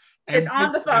day. It's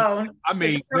on the phone. I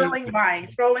mean, scrolling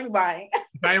buying.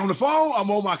 I ain't on the phone. I'm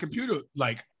on my computer.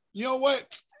 Like, you know what?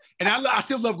 And I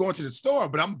still love going to the store,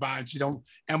 but I'm buying shit on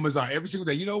Amazon every single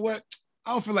day. You know what?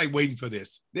 I don't feel like waiting for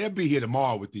this. They'll be here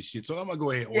tomorrow with this shit. So I'm gonna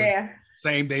go ahead and order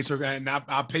same day. So and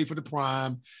I'll pay for the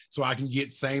Prime so I can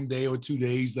get same day or 2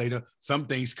 days later. Some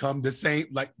things come the same,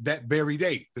 like that very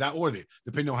day that I ordered,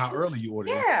 depending on how early you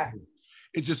order it.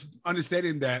 It's just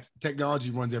understanding that technology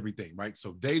runs everything, right?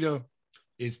 So data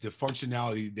is the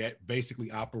functionality that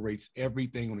basically operates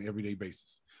everything on an everyday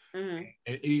basis. And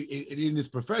in this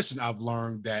profession, I've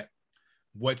learned that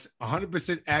what's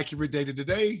 100% accurate data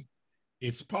today,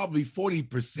 it's probably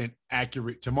 40%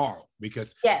 accurate tomorrow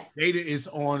because data is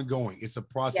ongoing. It's a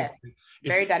process. It's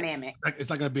very dynamic. It's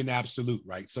not going to be an absolute,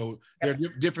 right? So there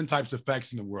are different types of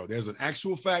facts in the world. There's an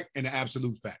actual fact and an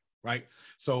absolute fact, right?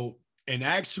 So an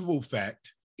actual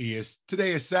fact is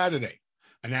today is Saturday.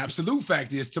 An absolute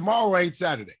fact is tomorrow ain't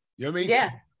Saturday. You know what I mean? Yeah,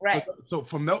 right. So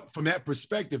from that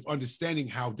perspective, understanding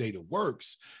how data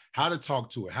works, how to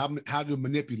talk to it, how to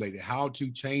manipulate it, how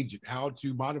to change it, how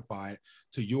to modify it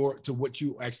to what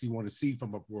you actually want to see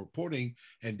from a reporting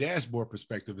and dashboard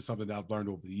perspective is something that I've learned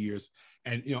over the years.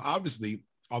 And obviously,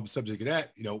 on the subject of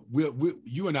that,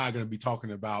 you and I are going to be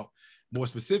talking about more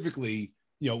specifically,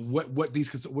 what these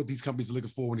companies are looking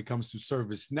for when it comes to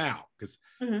ServiceNow, because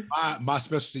my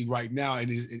specialty right now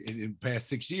and in the past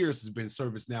 6 years has been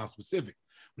ServiceNow specific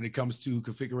when it comes to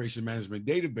configuration management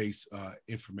database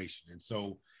information. And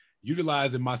so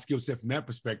utilizing my skill set from that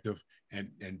perspective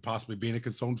and possibly being a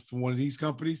consultant for one of these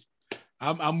companies,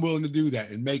 I'm willing to do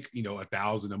that and make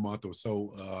 $1,000 a month or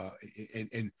so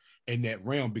in that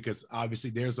realm, because obviously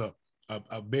there's a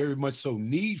very much so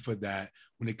need for that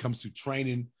when it comes to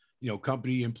training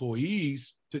company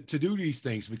employees to do these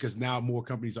things, because now more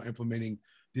companies are implementing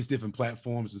these different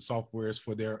platforms and softwares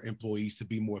for their employees to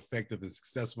be more effective and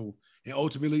successful and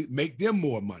ultimately make them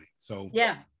more money. So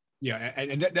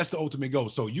and that's the ultimate goal.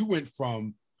 So you went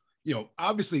from,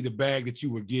 obviously the bag that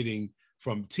you were getting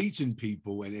from teaching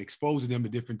people and exposing them to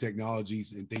different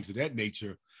technologies and things of that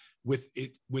nature, with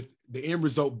the end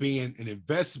result being an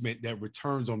investment that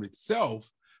returns on itself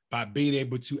by being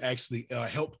able to actually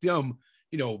help them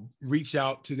reach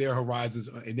out to their horizons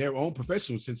in their own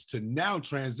professional sense, to now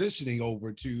transitioning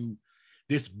over to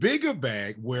this bigger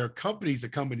bag where companies are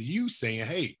coming to you saying,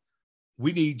 hey,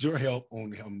 we need your help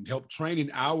on help training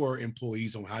our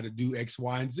employees on how to do X,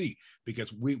 Y, and Z,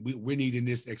 because we're needing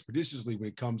this expeditiously when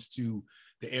it comes to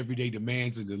the everyday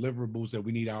demands and deliverables that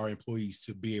we need our employees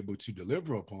to be able to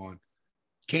deliver upon.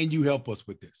 Can you help us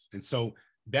with this? And so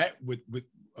that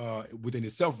within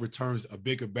itself returns a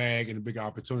bigger bag and a bigger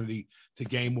opportunity to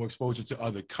gain more exposure to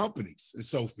other companies. And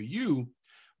so for you,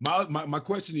 my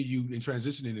question to you in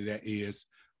transitioning to that is,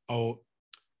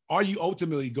 are you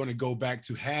ultimately going to go back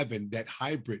to having that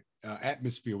hybrid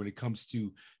atmosphere when it comes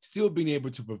to still being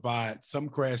able to provide some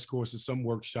crash courses, some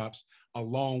workshops,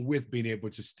 along with being able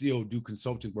to still do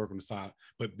consulting work on the side,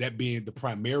 but that being the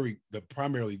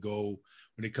primarily goal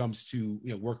when it comes to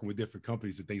working with different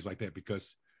companies and things like that?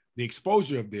 Because the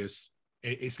exposure of this,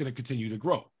 it's going to continue to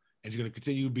grow, and it's going to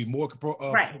continue to be more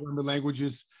programming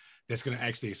languages that's going to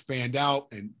actually expand out,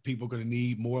 and people are going to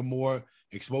need more and more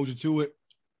exposure to it.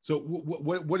 So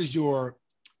what is your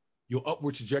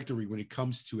upward trajectory when it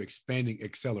comes to expanding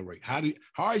Accelerate? How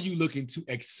are you looking to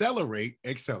accelerate?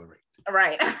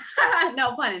 Right.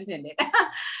 No pun intended.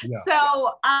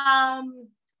 So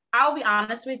I'll be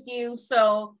honest with you.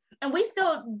 So, and we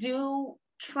still do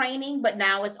training, but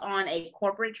now it's on a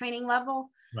corporate training level.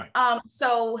 Right.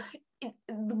 So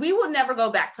we will never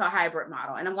go back to a hybrid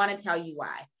model, and I'm going to tell you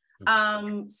why.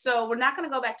 So we're not going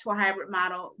to go back to a hybrid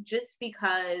model just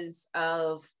because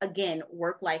of, again,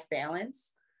 work-life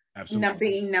balance. Absolutely.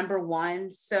 Being number one.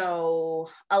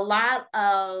 So a lot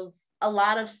of a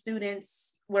lot of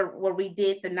students where we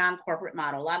did the non-corporate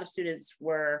model, a lot of students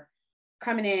were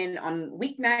coming in on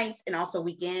weeknights and also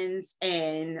weekends.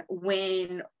 And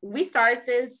when we started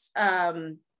this,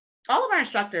 all of our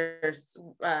instructors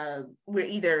were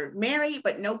either married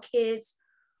but no kids.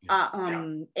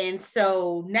 And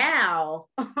so now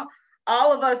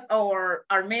all of us are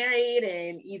married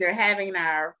and either having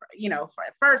our,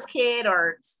 first kid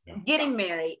or getting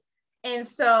married. And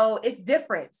so it's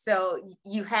different. So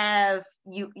you have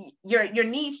your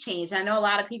needs change. I know a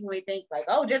lot of people may think like,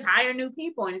 oh, just hire new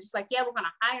people. And it's just like, yeah, we're going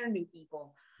to hire new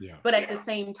people. Yeah. But at the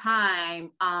same time,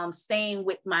 staying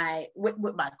with my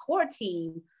core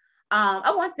team,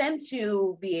 I want them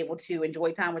to be able to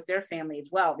enjoy time with their family as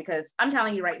well, because I'm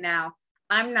telling you right now,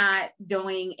 I'm not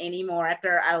doing any more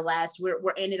after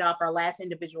we're ended off our last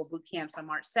individual boot camps on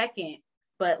March 2nd.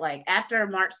 But like after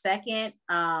March 2nd,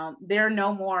 there are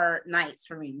no more nights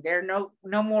for me. There are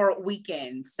no more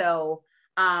weekends. So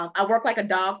I work like a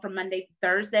dog from Monday to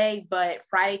Thursday, but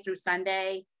Friday through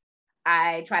Sunday,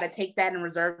 I try to take that and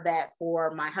reserve that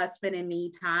for my husband and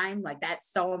me time. Like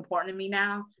that's so important to me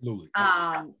now. Absolutely.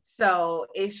 So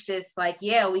it's just like,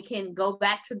 yeah, we can go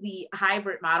back to the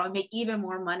hybrid model and make even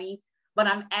more money. But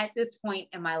I'm at this point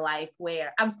in my life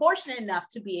where I'm fortunate enough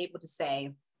to be able to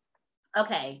say,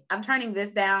 okay, I'm turning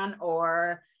this down,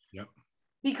 or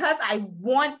because I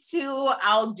want to,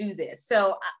 I'll do this.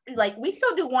 So like we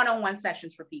still do one-on-one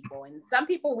sessions for people, and some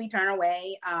people we turn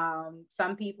away.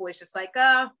 Some people it's just like,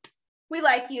 we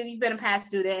like you, you've been a past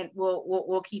student,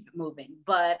 we'll keep it moving.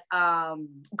 But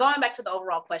going back to the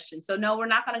overall question, so no, we're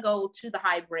not going to go to the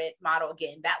hybrid model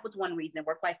again. That was one reason,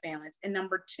 work-life balance. And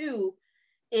number two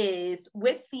is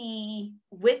with the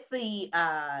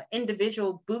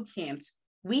individual boot camps,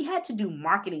 we had to do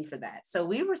marketing for that. So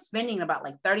we were spending about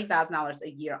like $30,000 a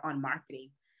year on marketing.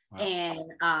 Wow.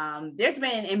 And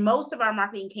and most of our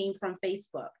marketing came from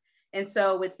Facebook. And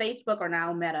so with Facebook, or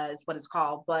now Meta is what it's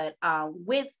called, but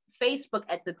with Facebook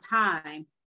at the time,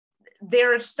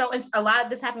 a lot of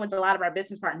this happened with a lot of our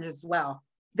business partners as well.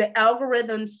 The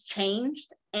algorithms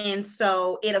changed. And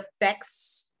so it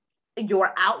affects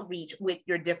your outreach with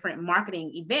your different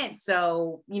marketing events.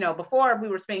 So, before we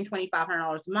were spending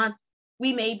 $2,500 a month,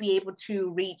 we may be able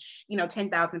to reach,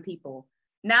 10,000 people.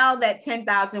 Now that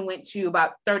 10,000 went to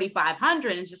about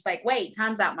 3,500, and just like, wait,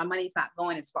 time's out. My money's not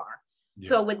going as far. Yeah.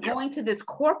 So with going to this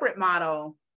corporate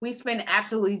model, we spend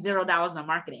absolutely $0 on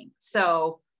marketing.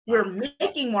 So we're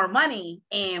making more money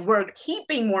and we're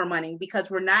keeping more money because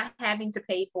we're not having to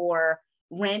pay for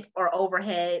rent or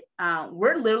overhead.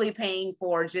 We're literally paying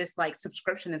for just like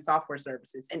subscription and software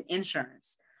services and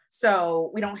insurance.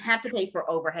 So we don't have to pay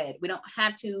for overhead. We don't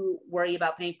have to worry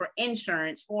about paying for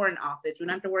insurance for an office. We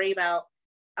don't have to worry about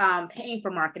paying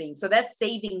for marketing. So that's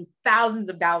saving thousands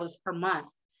of dollars per month.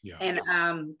 Yeah.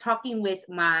 And talking with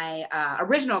my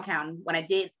original accountant, when I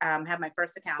did have my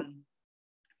first accountant,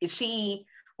 she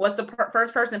was the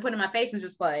first person to put in my face and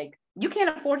just like, you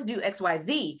can't afford to do X, Y,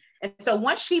 Z. And so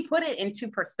once she put it into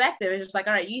perspective, it's just like,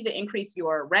 all right, you either increase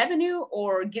your revenue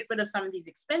or get rid of some of these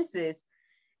expenses.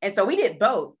 And so we did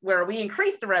both, where we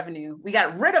increased the revenue. We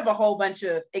got rid of a whole bunch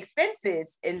of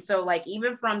expenses. And so like,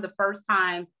 even from the first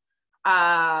time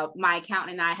my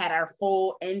accountant and I had our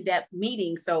full in-depth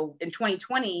meeting. So in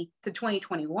 2020 to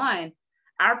 2021,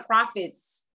 our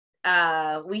profits,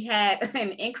 we had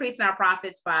an increase in our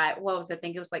profits by, I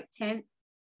think it was like 10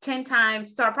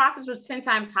 times. So our profits was 10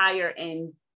 times higher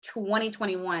in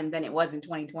 2021 than it was in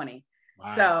 2020.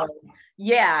 Wow. So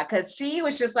yeah, because she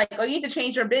was just like, oh, you need to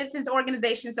change your business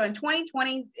organization. So in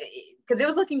 2020, because it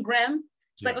was looking grim,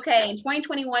 she's like, okay, in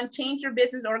 2021, change your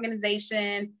business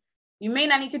organization. You may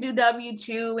not need to do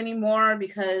W-2 anymore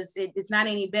because it's not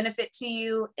any benefit to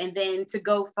you. And then to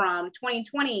go from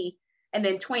 2020 and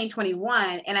then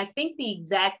 2021, and I think the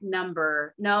exact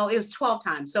number, no, it was 12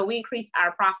 times. So we increased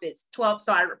our profits 12.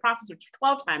 So our profits are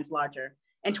 12 times larger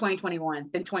in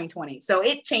 2021 than 2020. So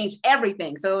it changed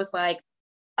everything. So it was like,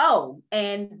 oh,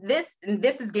 and this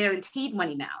is guaranteed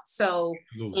money now. So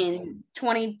in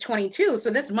 2022, so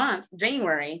this month,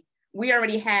 January, we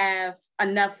already have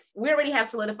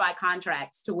solidified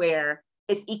contracts to where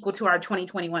it's equal to our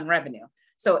 2021 revenue.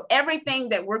 So everything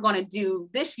that we're going to do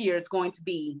this year is going to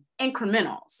be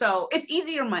incremental. So it's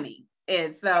easier money.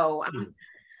 And so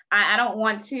I don't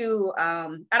want to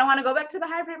go back to the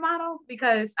hybrid model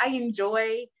because I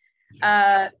enjoy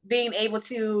being able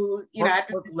to,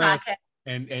 after this podcast,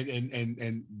 and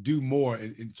do more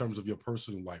in terms of your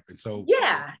personal life. And so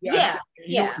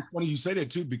it's funny you say that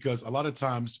too, because a lot of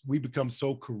times we become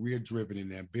so career driven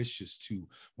and ambitious to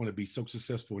want to be so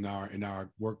successful in our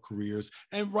work careers,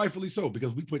 and rightfully so,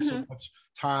 because we put so much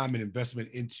time and investment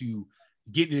into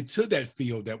getting into that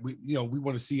field that we, we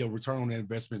want to see a return on that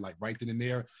investment, like right then and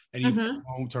there, and even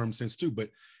long-term sense too. But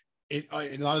in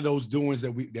a lot of those doings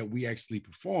that we actually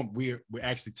perform, we're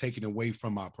actually taking away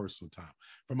from our personal time,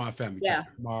 from our family time,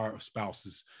 from our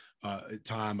spouses'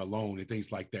 time alone, and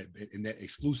things like that, and that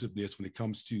exclusiveness when it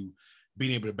comes to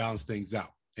being able to balance things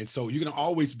out. And so you're going to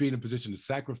always be in a position to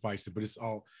sacrifice it, but it's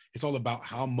all about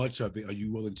how much of it are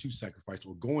you willing to sacrifice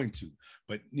or going to.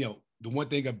 But the one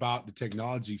thing about the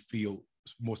technology field,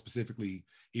 more specifically,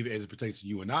 even as it pertains to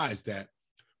you and I, is that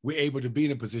we're able to be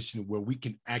in a position where we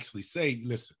can actually say,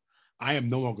 listen, I am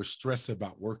no longer stressed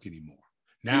about work anymore.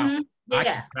 Now I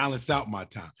can balance out my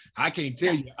time. I can't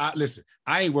tell you, listen,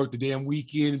 I ain't worked a damn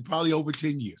weekend in probably over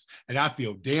 10 years. And I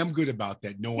feel damn good about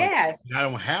that, knowing that I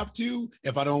don't have to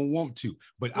if I don't want to.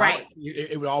 But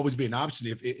it would always be an option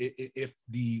if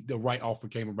the right offer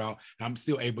came about. And I'm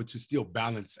still able to still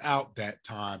balance out that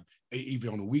time, even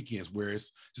on the weekends, where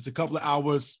it's just a couple of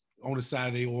hours on a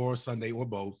Saturday or Sunday or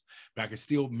both, but I can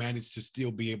still manage to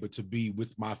still be able to be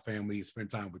with my family and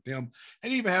spend time with them,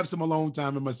 and even have some alone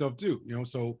time in myself too.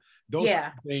 So those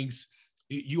things,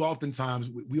 you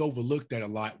oftentimes we overlook that a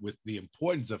lot with the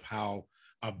importance of how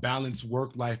a balanced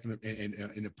work life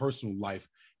and a personal life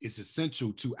is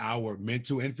essential to our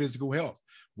mental and physical health.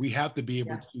 We have to be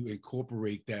able to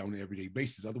incorporate that on an everyday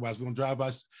basis. Otherwise, we're gonna drive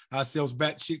ourselves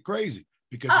batshit crazy.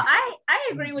 Because I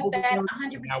agree with that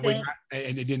 100%.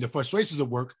 And then the frustrations of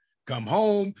work come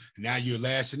home, and now you're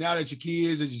lashing out at your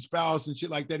kids and your spouse and shit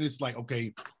like that. And it's like,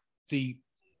 okay, see,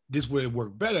 this would have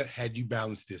worked better had you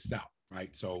balanced this out,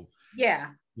 right? So yeah.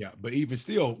 But even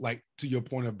still, like to your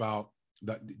point about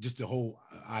just the whole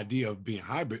idea of being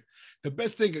hybrid, the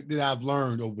best thing that I've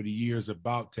learned over the years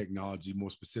about technology,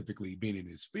 more specifically being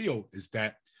in this field, is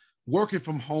that working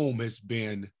from home has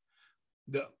been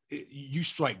you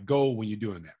strike gold when you're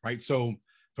doing that, right? So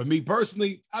for me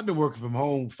personally, I've been working from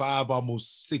home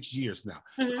almost 6 years now.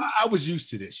 So I was used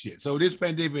to this shit. So this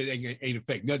pandemic ain't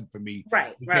affect nothing for me.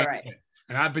 Right.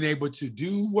 And I've been able to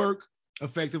do work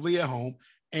effectively at home,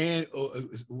 and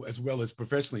as well as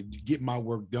professionally, get my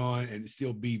work done and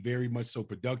still be very much so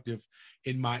productive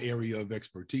in my area of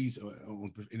expertise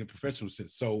in a professional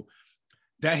sense. So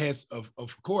that has,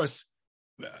 of course,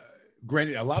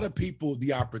 granted a lot of people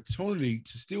the opportunity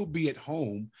to still be at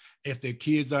home if their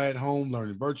kids are at home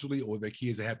learning virtually, or their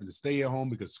kids are having to stay at home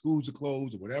because schools are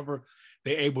closed or whatever.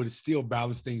 They're able to still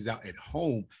balance things out at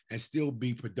home and still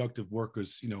be productive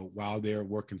workers, while they're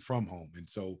working from home. And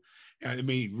so, I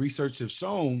mean, research has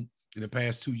shown in the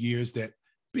past 2 years that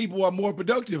people are more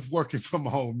productive working from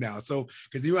home now. So,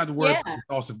 because you don't have to worry about the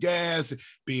cost of gas,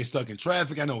 being stuck in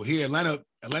traffic. I know here,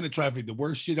 Atlanta traffic, the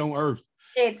worst shit on earth.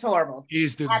 It's horrible.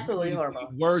 It's absolutely horrible.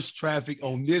 Worst traffic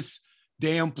on this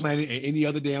damn planet and any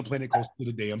other damn planet close to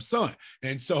the damn sun.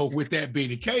 And so, with that being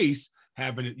the case,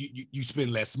 having you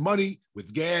spend less money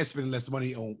with gas, spending less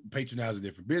money on patronizing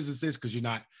different businesses because you're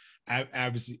not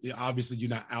obviously you're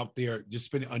not out there just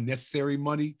spending unnecessary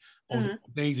money on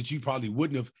things that you probably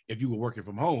wouldn't have if you were working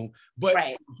from home. But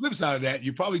on the flip side of that,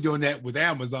 you're probably doing that with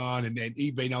Amazon and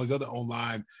eBay and all these other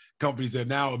online companies that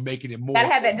now are making it more.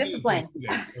 Gotta have that discipline.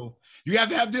 So you have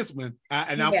to have discipline,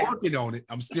 and I'm working on it.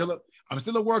 I'm still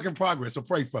a work in progress, so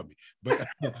pray for me.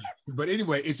 But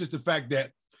anyway, it's just the fact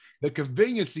that the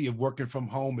conveniency of working from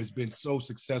home has been so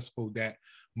successful that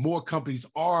more companies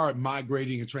are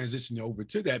migrating and transitioning over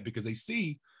to that because they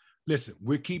see, listen,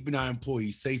 we're keeping our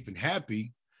employees safe and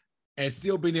happy and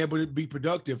still being able to be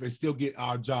productive and still get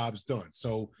our jobs done.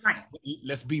 So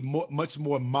let's be much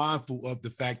more mindful of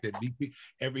the fact that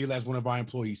every last one of our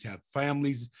employees have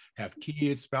families, have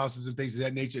kids, spouses, and things of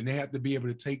that nature, and they have to be able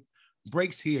to take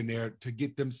breaks here and there to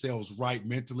get themselves right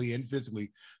mentally and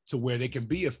physically to where they can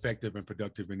be effective and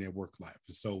productive in their work life.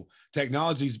 And so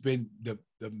technology has been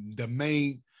the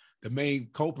main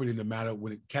culprit in the matter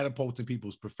when it catapulting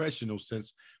people's professional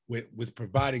sense with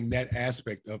providing that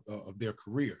aspect of their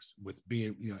careers with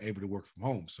being able to work from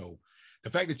home. So the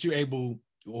fact that you're able,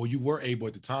 or you were able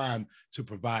at the time, to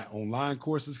provide online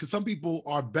courses, because some people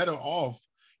are better off.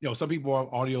 Some people are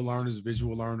audio learners,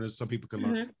 visual learners. Some people can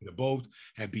learn both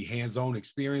and be hands-on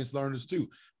experienced learners too.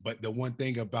 But the one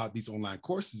thing about these online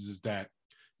courses is that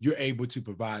you're able to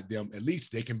provide them, at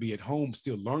least they can be at home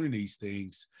still learning these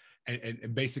things.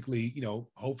 And basically,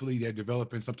 hopefully they're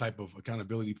developing some type of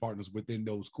accountability partners within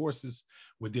those courses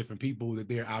with different people that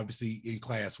they're obviously in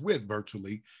class with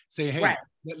virtually, saying, hey,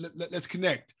 let's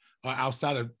connect.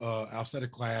 Outside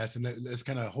of class, and let's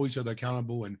kind of hold each other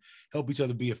accountable and help each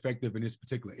other be effective in this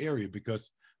particular area. Because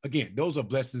again, those are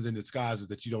blessings in disguises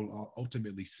that you don't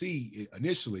ultimately see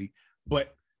initially,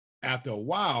 but after a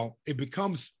while, it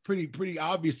becomes pretty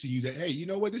obvious to you that, hey, you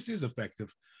know what, this is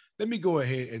effective. let me go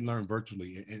ahead and learn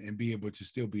virtually and be able to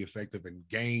still be effective and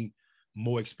gain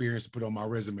more experience to put on my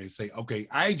resume and say, okay,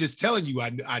 I ain't just telling you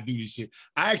I do this shit.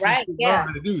 I actually learn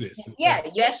how to do this. Yeah,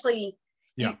 you actually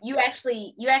you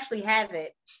actually have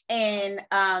it. And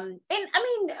I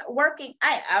mean, working,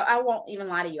 I won't even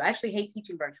lie to you. I actually hate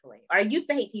teaching virtually. Or I used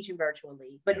to hate teaching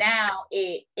virtually, but now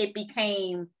it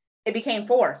became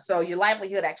forced. So your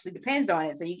livelihood actually depends on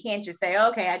it. So you can't just say,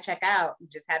 okay, I check out. You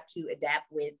just have to adapt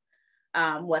with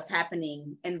what's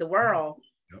happening in the world.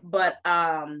 But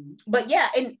yeah,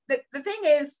 and the thing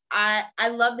is, I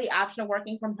love the option of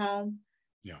working from home.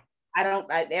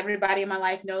 Everybody in my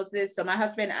life knows this. So my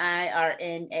husband and I are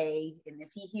and if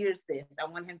he hears this, I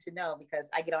want him to know, because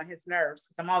I get on his nerves.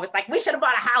 Because I'm always like, we should have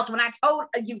bought a house when I told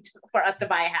you for us to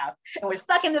buy a house, and we're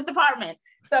stuck in this apartment.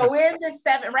 So we're in this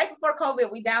right before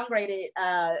COVID, we downsized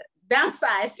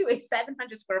to a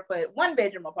 700 square foot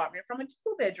 1-bedroom apartment from a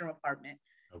 2-bedroom apartment.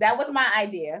 Okay. That was my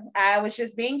idea. I was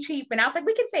just being cheap, and I was like,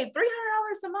 we can save $300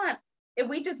 a month if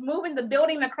we just move in the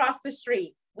building across the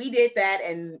street. We did that,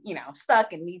 and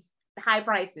stuck in these high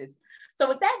prices. So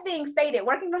with that being stated,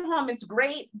 working from home is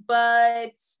great,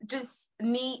 but I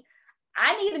need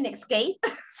an escape.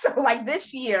 So like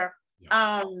this year,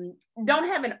 don't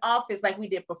have an office like we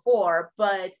did before,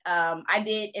 but I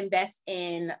did invest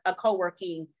in a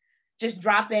co-working, just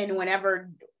drop in whenever,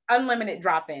 unlimited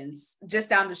drop-ins just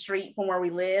down the street from where we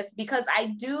live, because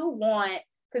I do want,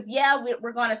 because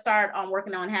we're going to start on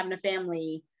working on having a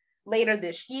family later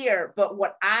this year. But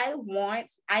what I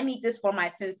need this for my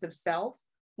sense of self.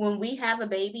 When we have a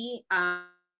baby, I'm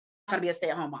going to be a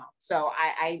stay-at-home mom. So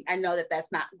I know that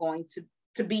that's not going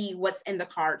to be what's in the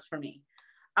cards for me.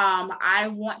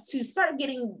 I want to start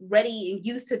getting ready and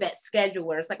used to that schedule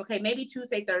where it's like, okay, maybe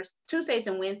Tuesdays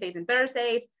and Wednesdays and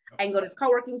Thursdays, I can go to this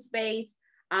co-working space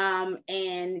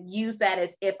and use that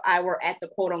as if I were at the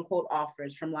quote unquote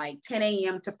office from like 10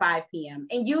 a.m. to 5 p.m.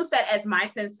 and use that as my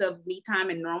sense of me time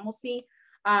and normalcy,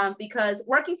 because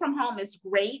working from home is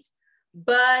great,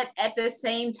 but at the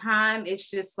same time, it's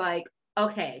just like,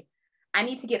 okay, I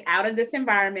need to get out of this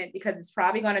environment because it's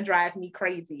probably going to drive me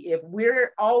crazy if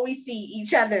we're always see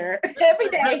each other every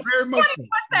day. Very much.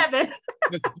 24/7.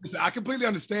 I completely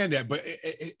understand that, but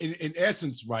in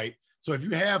essence, right? So if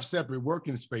you have separate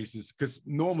working spaces, because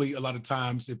normally a lot of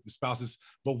times if the spouses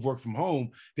both work from home,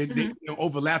 then they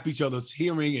overlap each other's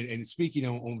hearing and speaking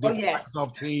on different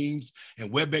Microsoft Teams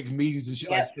and WebEx meetings and shit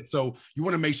like that. So you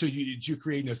want to make sure you're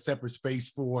creating a separate space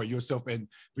for yourself and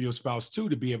for your spouse too,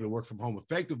 to be able to work from home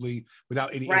effectively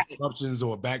without any interruptions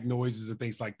or back noises and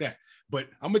things like that. But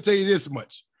I'm going to tell you this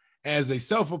much. As a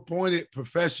self-appointed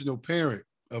professional parent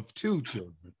of 2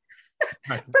 children,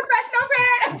 professional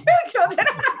parent of 2 children.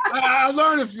 I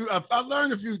learned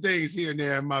a few things here and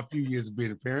there in my few years of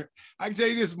being a parent. I can tell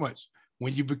you this much: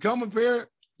 when you become a parent,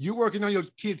 you're working on your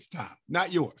kids' time,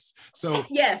 not yours. So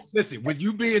listen, with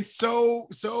you being so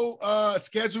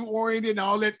schedule oriented and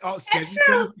all that,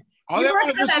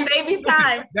 baby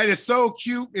time. That is so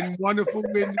cute and wonderful.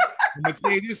 And I'm gonna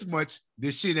tell you this much: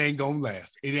 this shit ain't gonna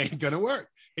last. It ain't gonna work.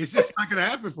 It's just not gonna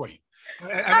happen for you.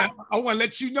 I want to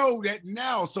let you know that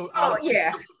now, so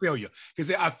feel you,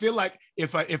 because I feel like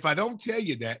if I don't tell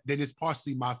you that, then it's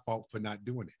partially my fault for not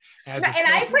doing it. And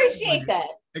I appreciate that.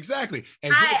 Exactly.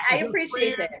 I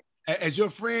appreciate that. As your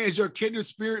friend, as your kindred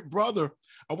spirit brother,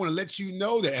 I want to let you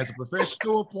know that as a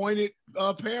professional appointed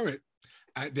parent,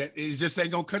 that it just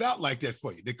ain't gonna cut out like that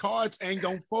for you. The cards ain't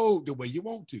gonna fold the way you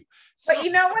want to. But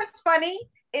you know what's funny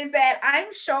is that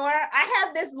I'm sure I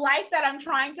have this life that I'm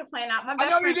trying to plan out. I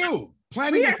know you do.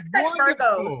 Planning is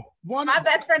wonderful. My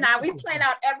best friend and I, we plan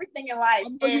out everything in life.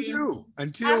 You do.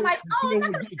 Until I'm like, I'm not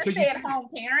going to be a stay-at-home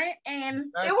parent.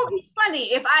 And it would be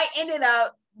funny if I ended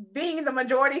up being the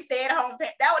majority stay-at-home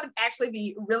parent. That would actually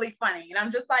be really funny. And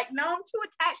I'm just like, no, I'm too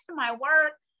attached to my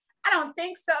work. I don't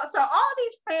think so. So all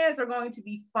these plans are going to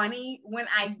be funny when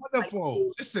I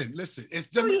wonderful. Listen.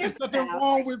 It's nothing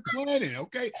wrong with planning,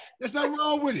 okay? There's nothing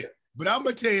wrong with it. But I'm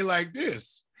gonna tell you like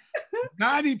this: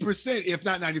 90%, if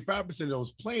not 95% of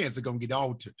those plans are gonna get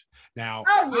altered. Now,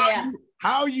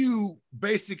 how you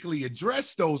basically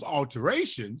address those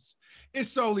alterations is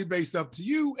solely based up to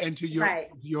you and to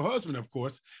your husband, of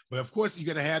course. But of course, you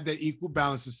got to have that equal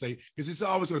balance to say, because it's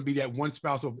always going to be that one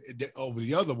spouse over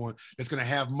the other one that's going to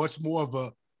have much more of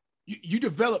a. You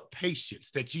develop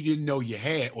patience that you didn't know you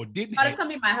had or didn't. Oh, that's gonna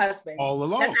be my husband all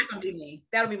along. That's not gonna be me.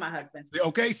 That'll be my husband.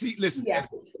 Okay, see, listen. Yeah,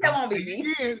 that won't be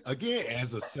me. Again,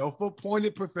 as a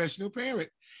self-appointed professional parent,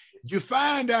 you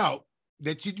find out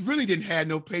that you really didn't have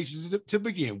no patience to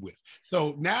begin with.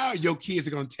 So now your kids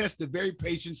are going to test the very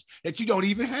patience that you don't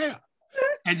even have.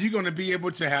 And you're going to be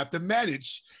able to have to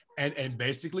manage and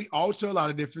basically alter a lot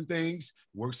of different things.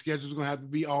 Work schedules are gonna have to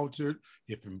be altered,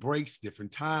 different breaks,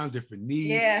 different times, different needs.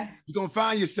 Yeah. You're gonna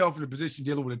find yourself in a position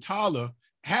dealing with a toddler,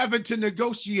 having to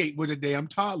negotiate with a damn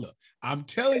toddler. I'm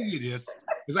telling you this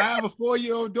because I have a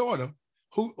 4-year-old daughter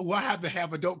who I have to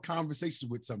have adult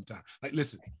conversations with sometimes. Like,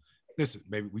 listen,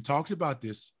 baby, we talked about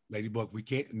this, Ladybug.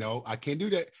 I can't do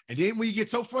that. And then when you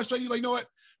get so frustrated, you're like, you know what?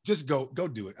 Just go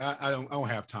do it. I don't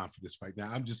have time for this right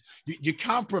now. You're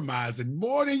compromising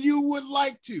more than you would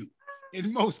like to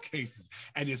in most cases.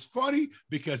 And it's funny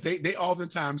because they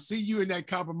oftentimes see you in that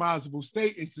compromisable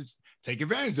state and just take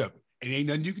advantage of it. And ain't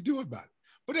nothing you can do about it.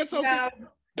 But that's okay. No,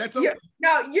 that's okay.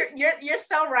 You're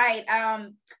so right.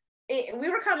 We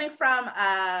were coming from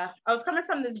I was coming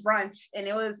from this brunch, and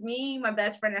it was me, my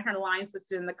best friend, and her line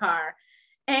sister in the car.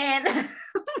 And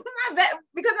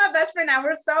because my best friend and I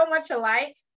were so much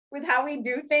alike with how we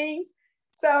do things.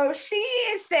 So she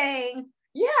is saying,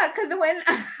 yeah, because when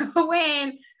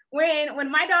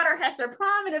my daughter has her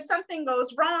prom, and if something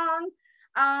goes wrong,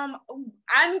 I'm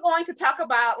going to talk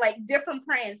about like different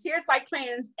plans. Here's like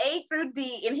plans A through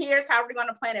D, and here's how we're going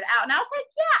to plan it out. And I was like,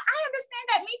 yeah, I understand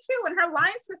that. Me too. And her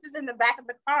line sister's in the back of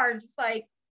the car and just like,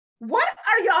 what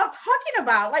are y'all talking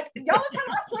about? Like, y'all are talking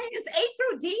about plans A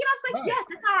through D? And I was like, right. Yes,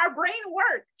 that's how our brain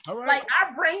works. All right. Like,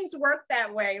 our brains work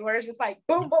that way, where it's just like,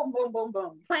 boom, boom, boom, boom,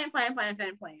 boom. Plan.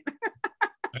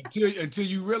 Until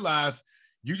you realize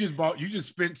you just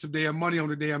spent some damn money on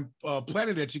the damn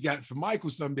planet that you got from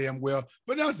Michael some damn well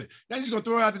for nothing. Now you're just gonna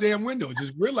throw it out the damn window and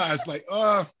just realize like,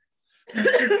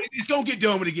 it's gonna get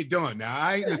done when it get done. Now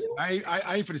I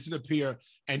ain't finna sit up here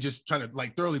and just try to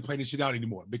like thoroughly plan this shit out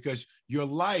anymore, because your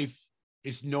life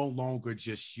is no longer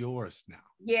just yours now.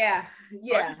 Yeah.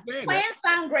 Plans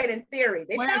sound great in theory.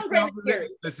 They sound great in theory.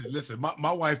 Listen.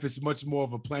 My wife is much more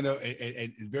of a planner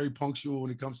and very punctual when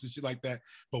it comes to shit like that.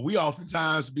 But we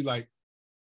oftentimes be like,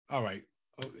 all right,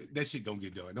 that shit gonna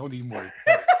get done. Don't need more.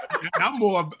 I'm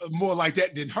more like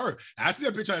that than her. I sit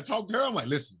up here trying to talk to her. I'm like,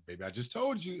 listen, baby, I just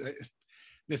told you.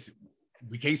 Listen,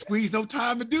 we can't squeeze no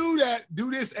time to do that.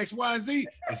 Do this X, Y, and Z.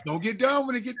 It's gonna get done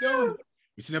when it get done.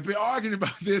 We sit up here arguing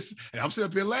about this, and I'm sitting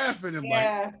up here laughing. And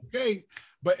like, okay,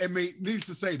 but I mean, needless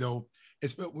to say though,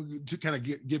 it's to kind of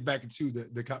get back into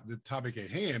the topic at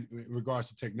hand in regards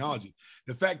to technology.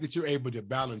 The fact that you're able to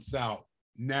balance out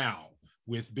now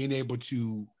with being able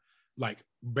to like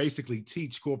basically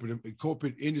teach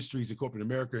corporate industries and corporate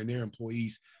America and their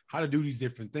employees how to do these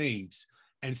different things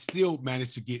and still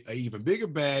manage to get an even bigger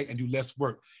bag and do less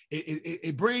work.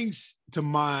 It brings to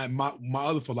mind my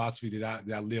other philosophy that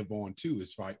I live on too.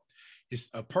 Is right. It's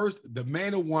the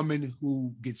man or woman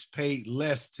who gets paid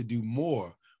less to do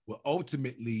more will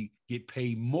ultimately get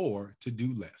paid more to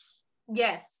do less.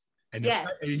 Yes. And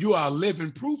you are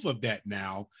living proof of that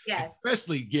now. Yes.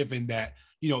 Especially given that,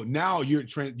 you know, now you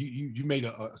made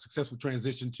a successful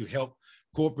transition to help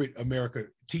corporate America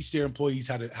teach their employees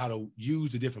how to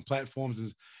use the different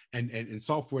platforms and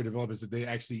software developments that they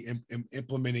actually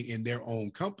implementing in their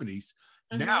own companies.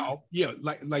 Mm-hmm. Now, yeah,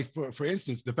 like for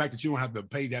instance, the fact that you don't have to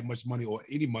pay that much money or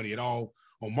any money at all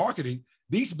on marketing.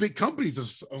 These big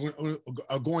companies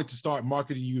are going to start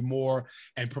marketing you more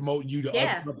and promoting you to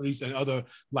other companies and other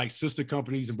like sister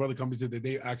companies and brother companies that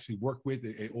they actually work with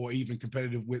or even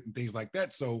competitive with and things like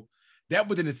that. So that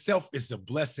within itself is a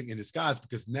blessing in disguise,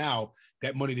 because now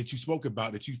that money that you spoke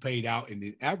about that you paid out in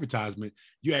the advertisement,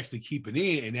 you actually keep it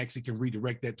in and actually can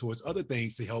redirect that towards other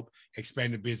things to help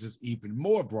expand the business even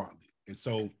more broadly. And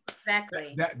so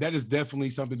exactly that is definitely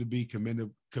something to be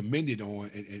commended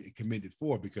on and commended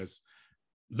for, because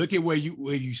look at where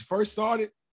you first started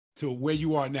to where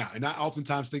you are now. And I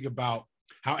oftentimes think about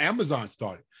how Amazon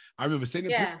started. I remember seeing a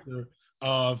picture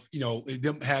of, you know,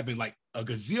 them having like a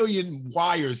gazillion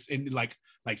wires in like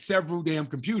several damn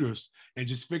computers and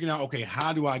just figuring out, okay,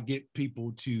 how do I get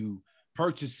people to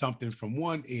purchase something from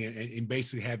one end and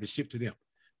basically have it shipped to them,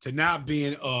 to now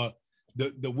being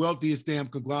the wealthiest damn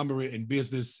conglomerate in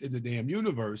business in the damn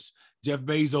universe. Jeff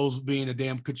Bezos being a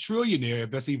damn quadrillionaire,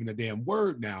 if that's even a damn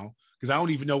word now, because I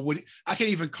don't even know I can't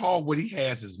even call what he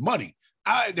has as money.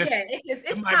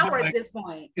 It's power at this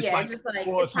point. It's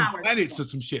some planets or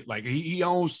some shit. Like he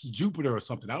owns Jupiter or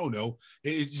something. I don't know.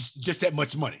 It's just that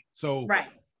much money. So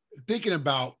thinking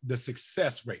about the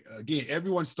success rate, again,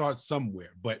 everyone starts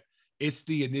somewhere, but it's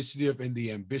the initiative and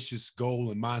the ambitious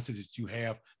goal and mindset that you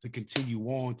have to continue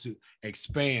on to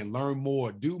expand, learn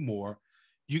more, do more.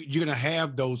 You're going to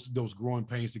have those growing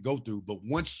pains to go through. But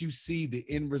once you see the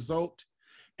end result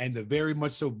and the very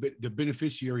much so the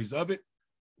beneficiaries of it,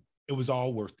 it was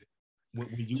all worth it. When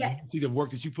you see the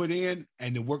work that you put in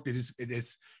and the work that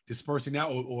is dispersing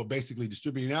out or basically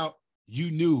distributing out, you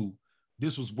knew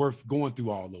this was worth going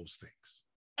through all those things.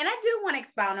 And I do want to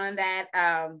expound on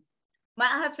that. My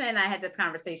husband and I had this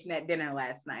conversation at dinner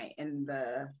last night, and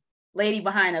the lady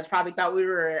behind us probably thought we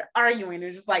were arguing. It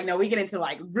was just like, no, we get into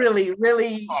like really,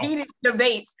 really heated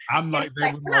debates. I'm like,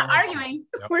 we're not arguing.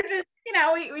 Yep. We're just,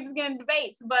 we just get in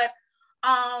debates. But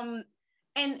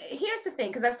and here's the thing,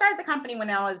 because I started the company when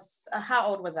I was, how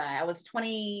old was I? I was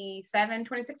 26,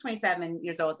 27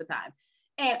 years old at the time.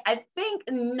 And I think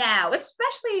now,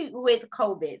 especially with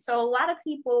COVID, so a lot of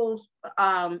people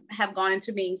have gone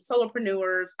into being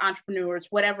solopreneurs, entrepreneurs,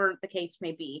 whatever the case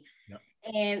may be. Yep.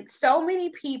 And so many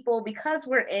people, because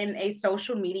we're in a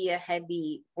social media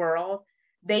heavy world,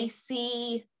 they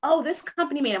see, oh, this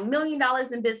company made $1 million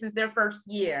in business their first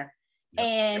year. Yep.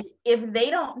 And if they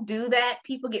don't do that,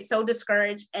 people get so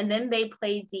discouraged, and then they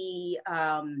play the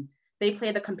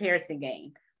comparison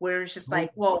game, where it's just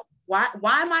like, well, why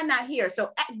am I not here?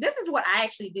 So this is what I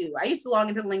actually do. I used to log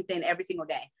into LinkedIn every single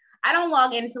day. I don't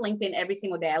log into LinkedIn every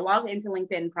single day. I log into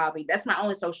LinkedIn probably, that's my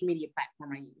only social media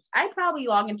platform I use. I probably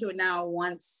log into it now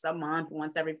once a month,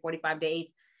 once every 45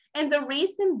 days. And the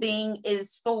reason being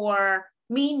is for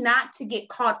me not to get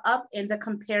caught up in the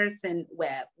comparison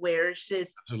web, where it's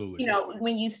just, Absolutely.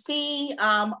 When you see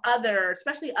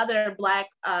especially other Black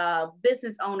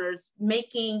business owners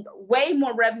making way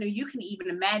more revenue you can even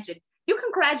imagine, you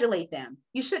congratulate them.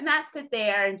 You should not sit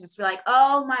there and just be like,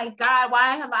 oh my God,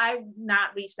 why have I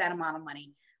not reached that amount of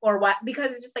money? Or what? Because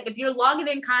it's just like, if you're logging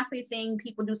in constantly seeing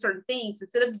people do certain things,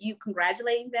 instead of you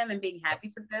congratulating them and being happy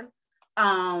for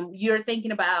them, you're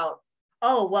thinking about,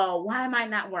 oh, well, why am I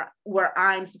not where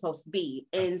I'm supposed to be?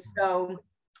 And so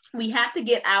we have to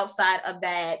get outside of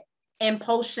that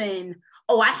impulsion,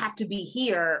 oh, I have to be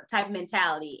here type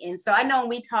mentality. And so I know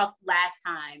we talked last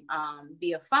time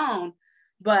via phone,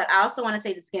 but I also want to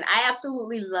say this again. I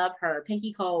absolutely love her,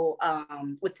 Pinky Cole,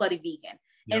 with Slutty Vegan.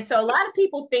 Yep. And so a lot of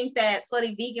people think that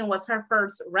Slutty Vegan was her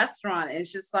first restaurant. And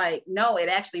it's just like, no, it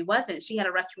actually wasn't. She had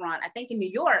a restaurant, I think in New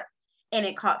York, and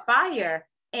it caught fire.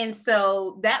 And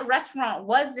so that restaurant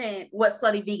wasn't what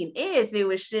Slutty Vegan is. It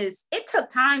was just, it took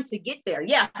time to get there.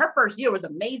 Yeah, her first year was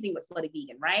amazing with Slutty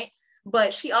Vegan, right?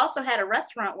 But she also had a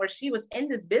restaurant where she was in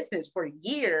this business for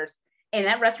years. And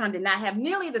that restaurant did not have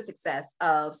nearly the success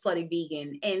of Slutty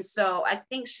Vegan. And so I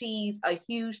think she's a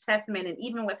huge testament. And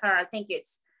even with her, I think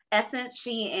it's Essence,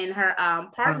 she and her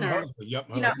partner, her husband, yep,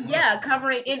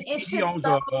 covering. And it's he just owns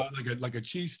so, like a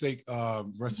cheesesteak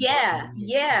restaurant.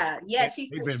 Yeah.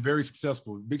 They've been very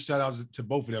successful. Big shout out to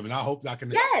both of them, and I hope I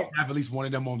can have at least one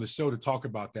of them on the show to talk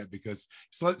about that, because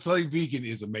Slutty Vegan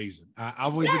is amazing. I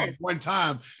only did it one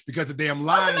time because the damn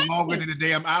line is longer than the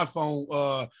damn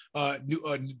iPhone.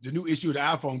 The new issue of the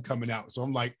iPhone coming out, so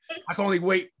I'm like, I can only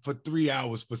wait for 3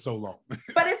 hours for so long.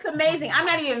 But it's amazing. I'm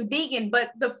not even vegan,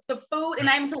 but the food, and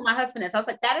I even told my husband this. I was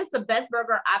like, that is the best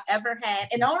burger I've ever had.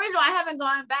 And the only reason I haven't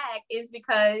gone back is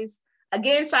because,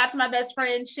 again, shout out to my best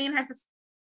friend, she and her sister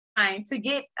trying to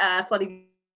get Slutty.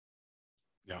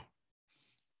 Yeah.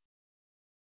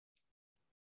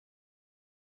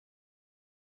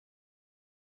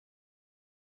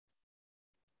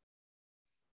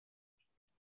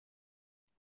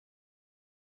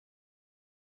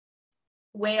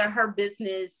 Where her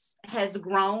business has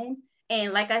grown.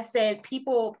 And like I said,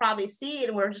 people probably see it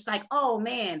and we're just like, oh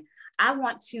man, I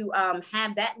want to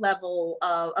have that level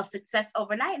of success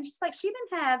overnight. And she's like, she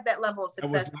didn't have that level of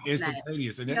success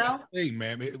instantaneous. And that's the thing,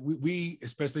 man. We,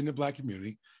 especially in the Black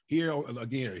community, here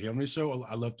again, here on this show,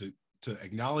 I love to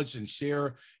acknowledge and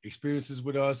share experiences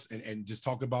with us and just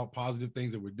talk about positive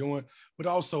things that we're doing, but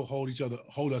also hold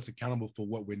us accountable for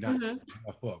what we're not enough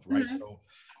of, right? Mm-hmm. So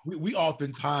we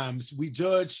oftentimes we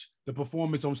judge the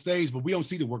performance on stage, but we don't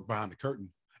see the work behind the curtain.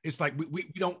 It's like we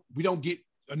don't get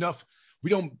enough. We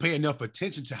don't pay enough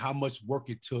attention to how much work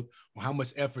it took, or how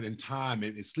much effort and time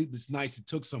and sleepless nights it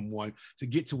took someone to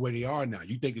get to where they are now.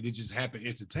 You think that it just happened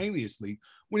instantaneoly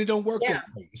when it don't work that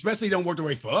way. Especially it don't work the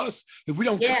way for us, because we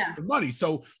don't get the money.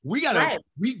 So we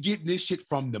getting this shit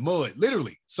from the mud,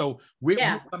 literally. So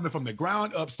we're coming from the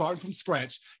ground up, starting from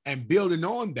scratch and building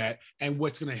on that. And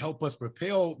what's going to help us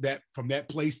propel that from that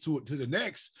place to the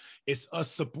next is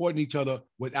us supporting each other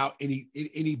without any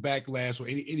backlash or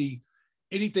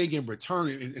anything in return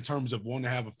in terms of wanting to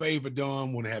have a favor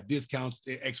done, want to have discounts,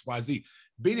 XYZ.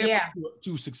 Being able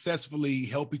to successfully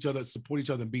help each other, support each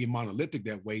other, and being monolithic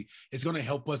that way is going to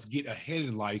help us get ahead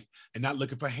in life and not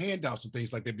looking for handouts and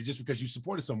things like that. But just because you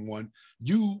supported someone,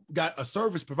 you got a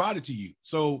service provided to you.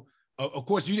 So, of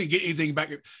course, you didn't get anything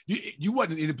back. You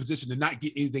wasn't in a position to not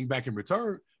get anything back in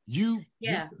return. You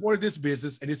supported this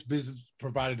business, and this business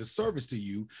provided a service to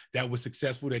you that was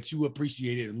successful, that you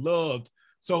appreciated and loved.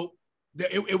 So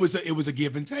it was a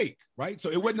give and take, right? So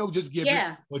it wasn't no just give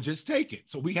it or just take it.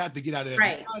 So we have to get out of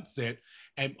that mindset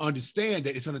and understand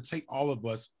that it's going to take all of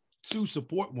us to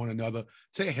support one another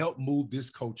to help move this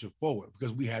culture forward,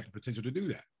 because we have the potential to do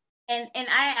that. And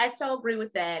I so agree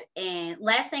with that. And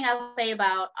last thing I'll say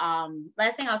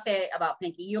about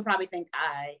Pinky, you'll probably think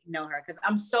I know her because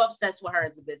I'm so obsessed with her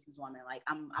as a businesswoman. Like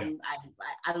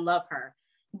I love her.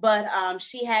 But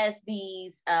she has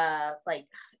these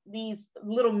these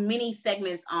little mini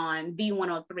segments on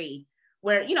V103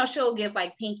 where, you know, she'll give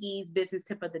like Pinky's business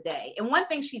tip of the day. And one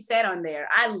thing she said on there,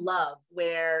 I love,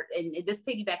 where, and this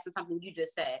piggybacks on something you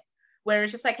just said, where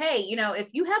it's just like, hey, you know, if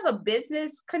you have a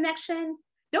business connection,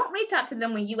 don't reach out to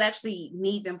them when you actually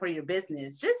need them for your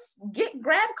business. Just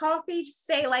grab coffee, just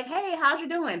say like, hey, how's you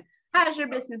doing? How's your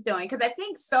business doing? Because I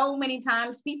think so many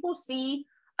times people see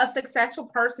a successful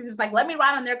person who's like, let me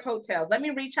ride on their coattails. Let me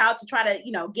reach out to try to,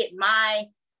 you know, get my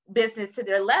business to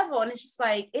their level. And it's just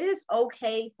like, it is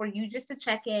okay for you just to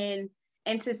check in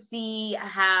and to see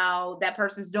how that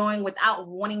person's doing without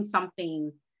wanting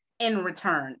something in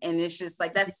return. And it's just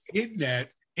like, that's getting that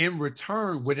in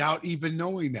return without even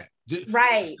knowing that.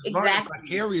 Right, exactly.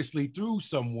 Vicariously through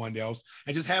someone else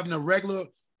and just having a regular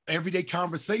everyday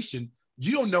conversation.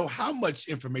 You don't know how much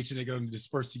information they're going to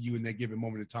disperse to you in that given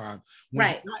moment of time when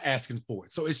you're not asking for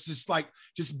it. So it's just like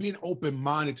just being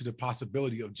open-minded to the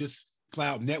possibility of just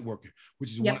cloud networking,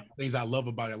 which is one of the things I love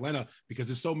about Atlanta, because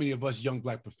there's so many of us young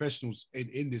Black professionals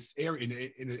in this area,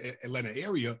 in the Atlanta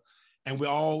area, and we're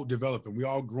all developing, we're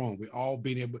all growing, we're all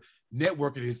being able.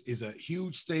 Networking is a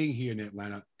huge thing here in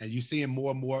Atlanta, and you're seeing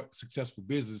more and more successful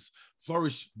business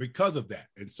flourish because of that.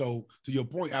 And so, to your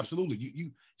point, absolutely,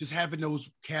 you just having those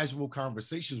casual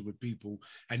conversations with people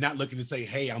and not looking to say,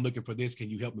 "Hey, I'm looking for this. Can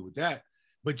you help me with that?"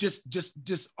 But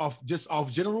just off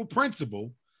general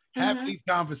principle, having these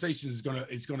conversations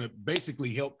is gonna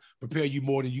basically help prepare you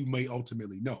more than you may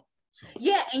ultimately know. So.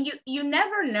 Yeah, and you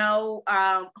never know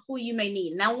who you may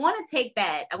need. And I want to take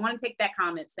that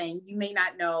comment saying you may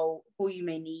not know who you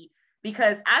may need,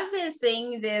 because I've been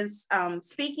seeing this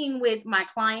speaking with my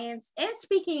clients and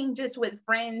speaking just with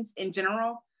friends in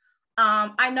general.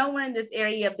 I know we're in this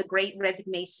area of the Great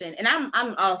Resignation, and I'm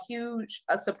a huge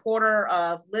supporter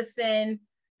of listen,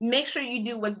 make sure you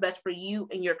do what's best for you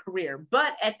in your career.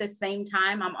 But at the same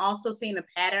time, I'm also seeing a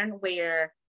pattern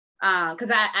where because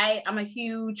I'm a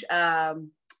huge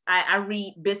I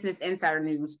read Business Insider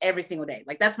news every single day.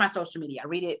 Like, that's my social media. I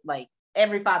read it like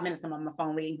every 5 minutes. I'm on my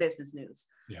phone reading business news.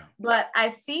 Yeah. But I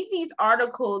see these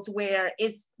articles where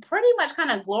it's pretty much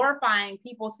kind of glorifying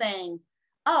people saying,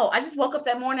 oh, I just woke up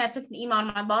that morning, I sent an email to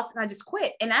my boss and I just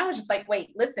quit. And I was just like,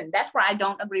 wait, listen, that's where I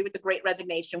don't agree with the Great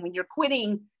Resignation. When you're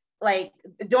quitting, like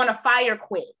doing a fire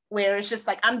quit, where it's just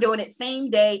like, I'm doing it same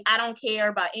day. I don't care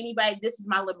about anybody. This is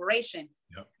my liberation.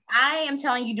 Yep. I am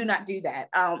telling you, do not do that.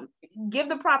 Give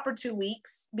the proper 2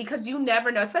 weeks, because you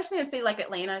never know, especially in a city like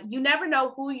Atlanta, you never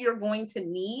know who you're going to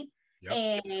need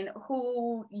and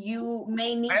who you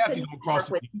may need to work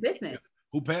with in business.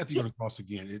 Who path you going to cross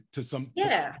again to some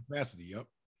capacity. Yep.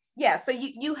 Yeah. So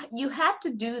you have to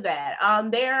do that.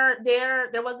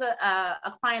 There was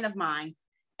a client of mine,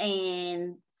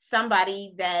 and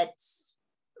somebody that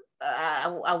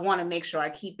I want to make sure I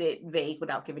keep it vague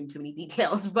without giving too many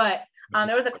details, but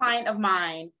there was a client of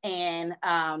mine, and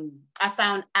I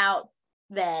found out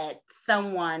that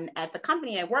someone at the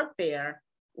company I worked there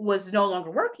was no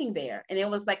longer working there. And it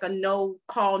was like a no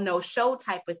call, no show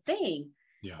type of thing.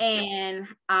 Yeah. And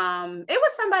it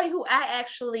was somebody who I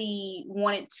actually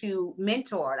wanted to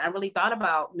mentor. I really thought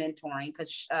about mentoring,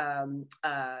 because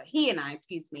he and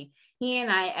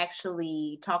I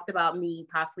actually talked about me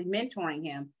possibly mentoring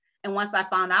him. And once I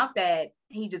found out that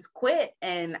he just quit,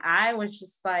 and I was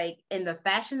just like, in the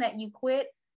fashion that you quit,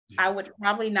 I would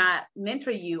probably not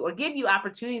mentor you or give you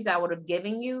opportunities I would have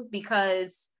given you,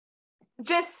 because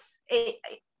just,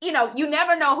 you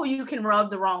never know who you can rub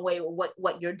the wrong way with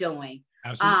what you're doing.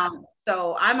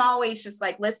 So I'm always just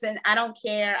like, listen, I don't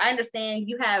care. I understand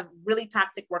you have really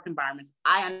toxic work environments.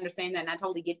 I understand that, and I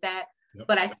totally get that. Yep.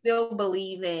 But I still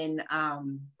believe in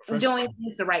doing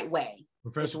things the right way.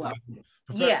 Professionalism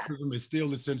is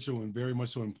still essential and very much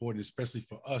so important, especially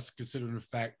for us, considering the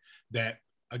fact that,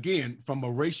 again, from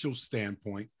a racial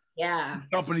standpoint,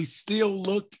 companies still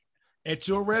look at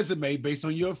your resume based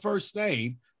on your first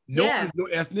name, knowing your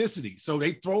ethnicity. So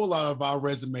they throw a lot of our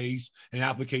resumes and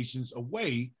applications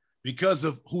away because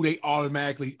of who they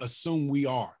automatically assume we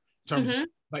are. In terms of,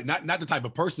 like, not the type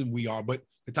of person we are, but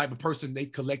the type of person they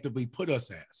collectively put us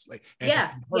as.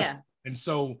 And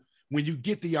so when you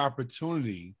get the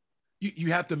opportunity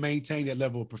you have to maintain that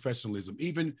level of professionalism,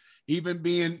 even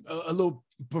being a little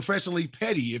professionally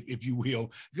petty, if you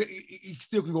will. It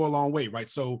still can go a long way, right?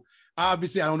 So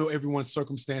obviously, I don't know everyone's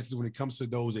circumstances when it comes to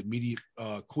those immediate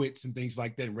quits and things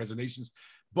like that and resignations,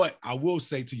 but I will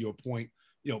say, to your point,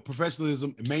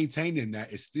 professionalism and maintaining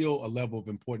that is still a level of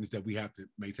importance that we have to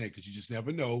maintain, because you just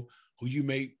never know who you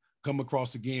may come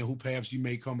across again, who paths you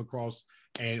may come across,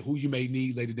 and who you may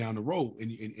need later down the road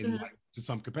in life to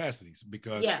some capacities.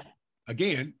 Because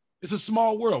again, it's a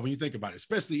small world when you think about it,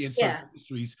 especially in certain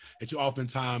industries that you're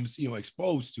oftentimes,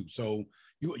 exposed to. So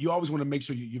you always want to make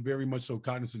sure you're very much so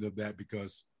cognizant of that,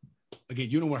 because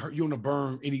again, you don't want to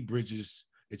burn any bridges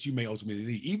that you may ultimately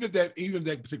need. Even if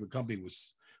that particular company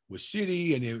was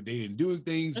shitty and they didn't do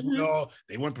things well,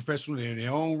 they weren't professional in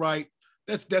their own right,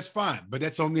 that's fine, but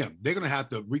that's on them. They're going to have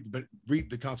to reap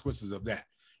the consequences of that.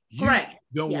 You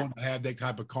don't want to have that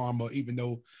type of karma, even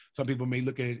though some people may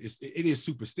look at it, it is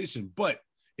superstition, but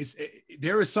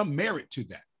there is some merit to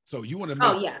that. So you want to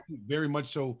make very much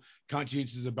so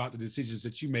conscientious about the decisions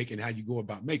that you make and how you go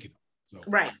about making them.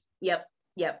 So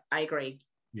Yep, I agree.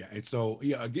 Yeah, and so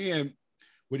again,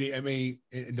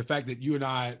 and the fact that you and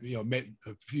I, met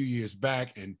a few years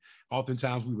back, and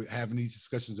oftentimes we were having these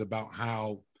discussions about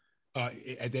how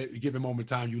at that given moment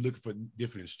in time, you're looking for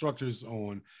different instructors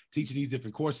on teaching these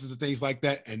different courses and things like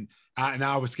that. And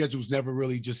our schedules never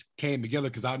really just came together,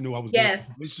 because I knew I was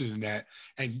interested in that.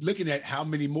 And looking at how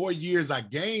many more years I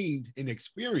gained in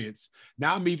experience,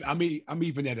 now I'm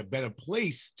even at a better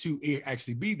place to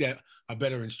actually be a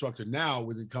better instructor now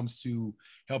when it comes to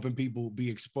helping people be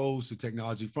exposed to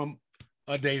technology from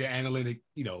a data analytic,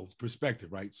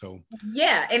 perspective, right? So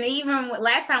and even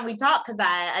last time we talked, because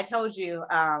I told you,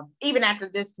 even after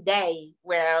this today,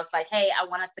 where I was like, hey, I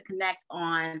want us to connect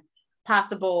on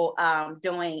possible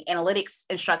doing analytics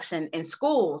instruction in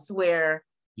schools, where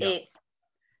it's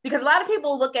because a lot of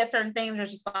people look at certain things and are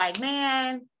just like,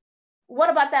 man, what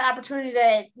about that opportunity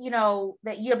that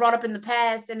that you had brought up in the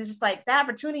past? And it's just like, that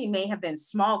opportunity may have been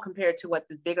small compared to what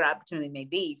this bigger opportunity may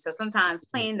be. So sometimes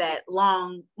playing that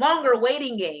longer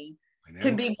waiting game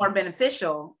can be more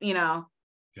beneficial,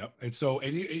 Yep. And so,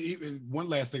 and one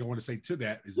last thing I want to say to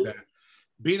that is that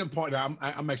being a part of,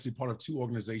 I'm actually part of two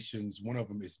organizations. One of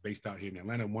them is based out here in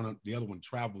Atlanta. The other one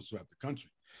travels throughout the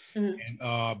country.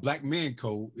 And Black Men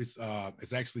Code is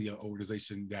actually an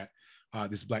organization that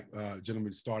this Black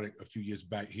gentleman started a few years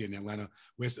back here in Atlanta,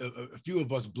 where it's a few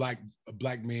of us black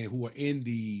men who are in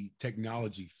the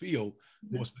technology field,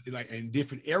 most like in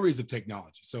different areas of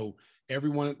technology. So every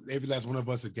last one of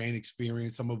us have gained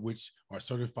experience, some of which are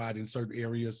certified in certain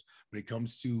areas when it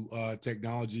comes to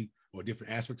technology or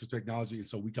different aspects of technology. And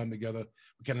so we come together,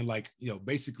 we kind of like,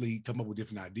 basically come up with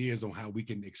different ideas on how we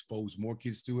can expose more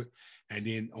kids to it. And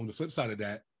then on the flip side of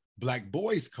that, Black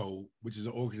Boys Code, which is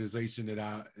an organization that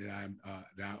I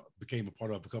became a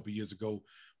part of a couple of years ago,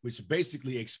 which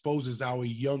basically exposes our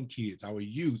young kids, our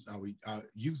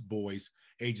youth boys,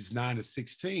 ages 9 to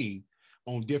 16,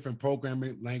 on different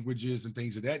programming languages and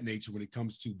things of that nature when it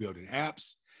comes to building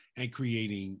apps and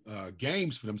creating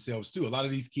games for themselves too. A lot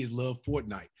of these kids love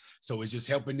Fortnite, so it's just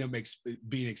helping them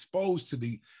being exposed to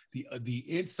the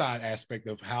inside aspect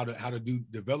of how to do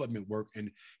development work and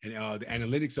the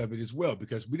analytics of it as well,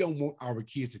 because we don't want our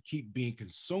kids to keep being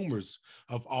consumers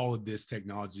of all of this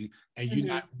technology and you're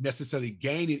not necessarily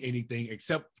gaining anything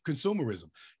except consumerism.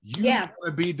 You want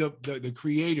to be the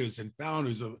creators and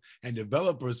founders of and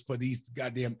developers for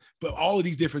all of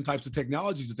these different types of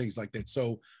technologies and things like that.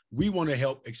 So we want to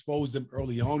help expose them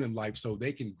early on in life so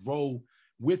they can grow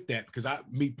with that. Because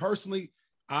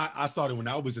I started when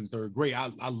I was in third grade.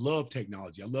 I love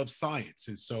technology. I love science.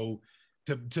 And so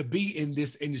to be in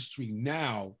this industry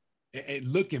now and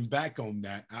looking back on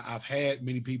that, I've had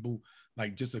many people,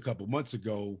 like just a couple months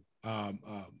ago,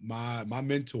 my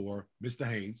mentor, Mr.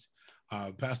 Haynes,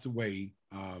 passed away.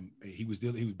 He was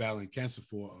battling cancer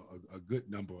for a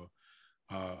good number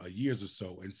of years or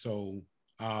so. And so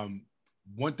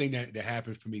one thing that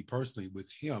happened for me personally with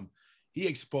him, he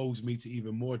exposed me to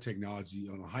even more technology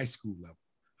on a high school level.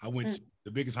 I went to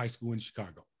the biggest high school in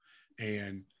Chicago.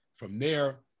 And from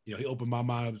there, he opened my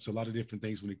mind up to a lot of different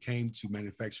things when it came to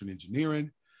manufacturing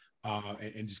engineering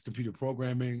and just computer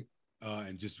programming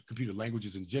and just computer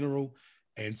languages in general.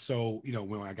 And so,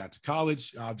 when I got to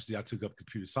college, obviously I took up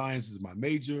computer science as my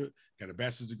major, got a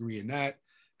bachelor's degree in that.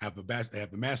 I have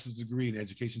a master's degree in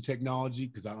education technology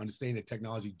because I understand that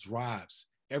technology drives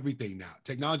everything now.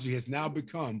 Technology has now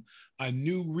become a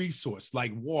new resource,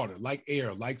 like water, like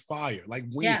air, like fire, like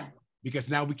wind, because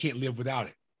now we can't live without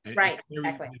it. And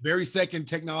the very second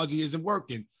technology isn't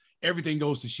working, everything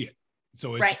goes to shit.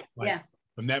 So it's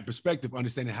from that perspective,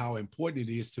 understanding how important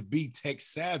it is to be tech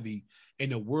savvy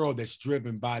in a world that's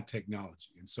driven by technology.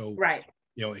 And so, right.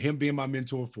 Him being my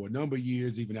mentor for a number of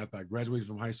years, even after I graduated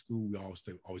from high school, we always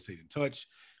stayed in touch.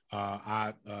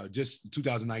 I just in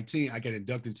 2019, I got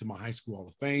inducted into my high school Hall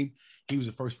of Fame. He was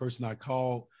the first person I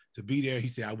called to be there. He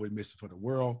said I wouldn't miss it for the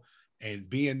world. And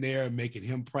being there and making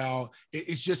him proud,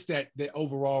 it's just that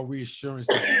overall reassurance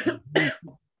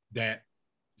that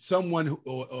someone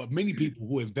or many people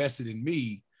who invested in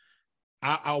me,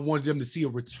 I wanted them to see a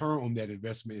return on that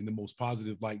investment in the most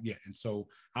positive light yet. And so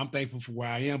I'm thankful for where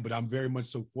I am, but I'm very much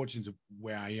so fortunate to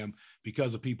where I am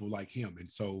because of people like him.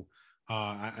 And so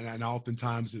I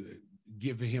oftentimes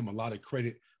giving him a lot of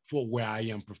credit for where I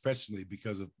am professionally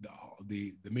because of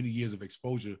the many years of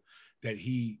exposure that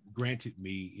he granted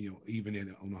me,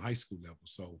 even on the high school level.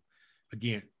 So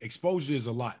again, exposure is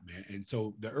a lot, man. And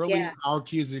so the earlier our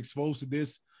kids are exposed to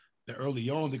this, the early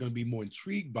on, they're going to be more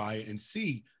intrigued by it and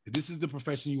see that this is the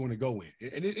profession you want to go in.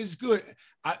 And it's good.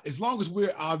 As long as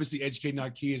we're obviously educating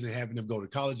our kids and having them go to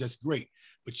college, that's great.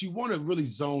 But you want to really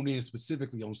zone in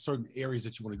specifically on certain areas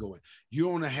that you want to go in. You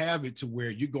don't want to have it to where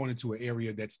you're going into an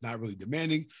area that's not really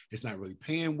demanding. It's not really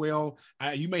paying well.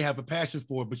 You may have a passion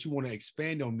for it, but you want to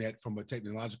expand on that from a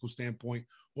technological standpoint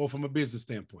or from a business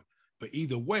standpoint. But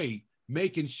either way,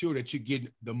 making sure that you're getting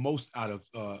the most out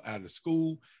of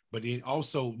school, but then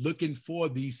also looking for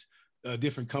these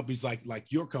different companies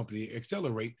like your company,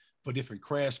 Accelerate, for different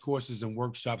crash courses and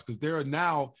workshops, because there are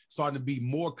now starting to be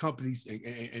more companies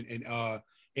and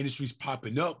industries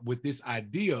popping up with this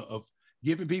idea of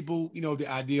giving people, the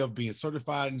idea of being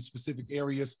certified in specific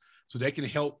areas so they can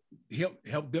help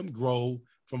them grow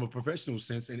from a professional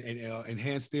sense and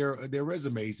enhance their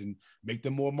resumes and make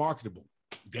them more marketable.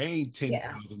 Gain $10,000,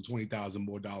 $20,000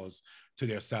 more dollars to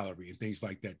their salary and things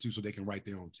like that too, so they can write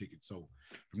their own ticket. So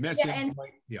from that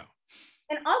standpoint,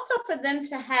 and also for them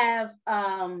to have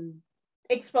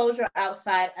exposure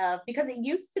outside of, because it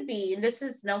used to be, and this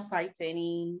is no slight to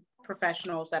any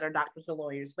professionals that are doctors or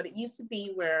lawyers, but it used to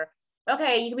be where,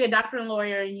 okay, you can be a doctor and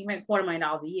lawyer and you make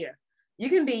 $250,000 a year. You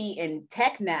can be in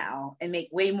tech now and make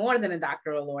way more than a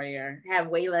doctor or lawyer, have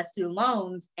way less student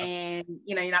loans, and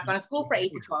you're not going to school for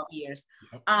 8 to 12 years.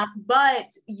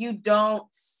 But you don't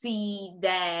see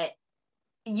that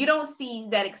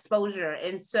exposure.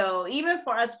 And so even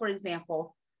for us, for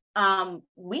example,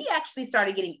 we actually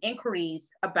started getting inquiries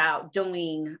about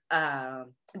doing data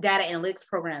analytics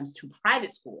programs to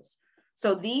private schools.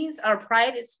 So these are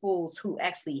private schools who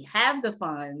actually have the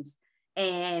funds.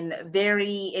 And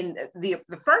the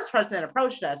first person that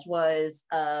approached us was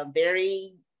a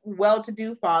very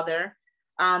well-to-do father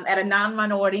at a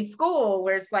non-minority school,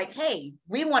 where it's like, hey,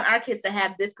 we want our kids to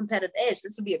have this competitive edge.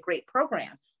 This would be a great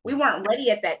program. We weren't ready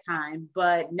at that time,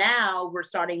 but now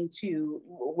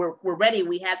we're ready.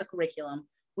 We have the curriculum.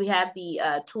 We have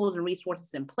the tools and resources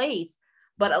in place.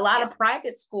 But a lot of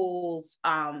private schools,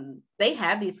 they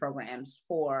have these programs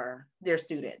for their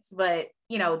students, but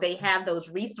they have those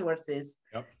resources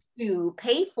to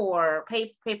pay for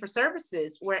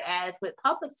services. Whereas with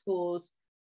public schools,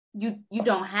 you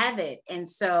don't have it. And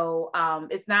so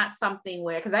it's not something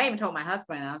where, because I even told my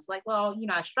husband, I was like, well,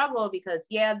 I struggle because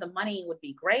the money would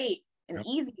be great and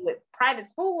easy with private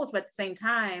schools, but at the same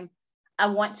time, I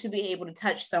want to be able to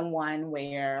touch someone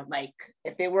where, like,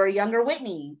 if it were a younger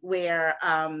Whitney, where,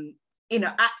 I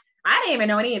didn't even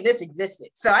know any of this existed.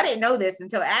 So I didn't know this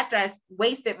until after I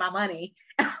wasted my money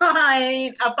on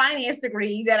a finance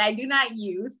degree that I do not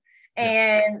use,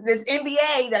 and this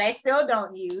MBA that I still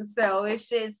don't use. So it's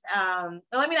just,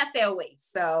 let me not say a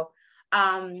waste. So,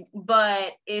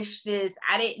 but it's just,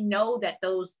 I didn't know that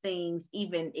those things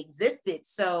even existed.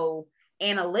 So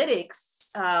analytics,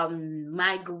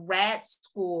 my grad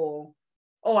school,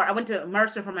 or I went to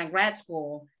Mercer for my grad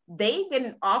school, they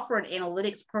didn't offer an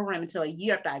analytics program until a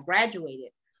year after I graduated.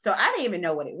 So I didn't even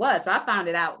know what it was. So I found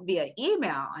it out via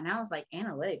email, and I was like,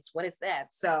 analytics, what is that?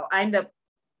 So I ended up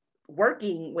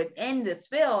working within this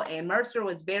field, and Mercer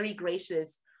was very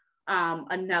gracious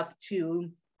enough to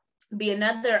be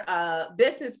another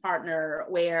business partner,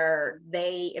 where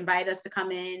they invite us to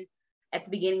come in at the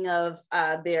beginning of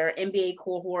their MBA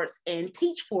cohorts and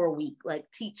teach for a week, like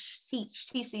teach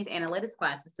these analytics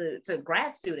classes to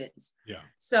grad students.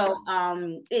 So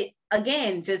it,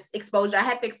 again, just exposure. I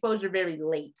had the exposure very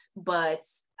late, but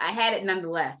I had it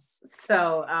nonetheless.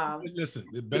 So listen,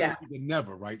 better late than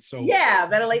never, right? So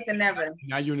better late than never.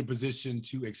 Now you're in a position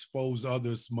to expose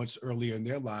others much earlier in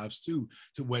their lives too,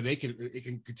 to where it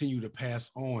can continue to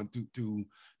pass on through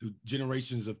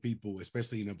generations of people,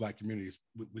 especially in the Black communities,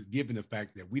 with given the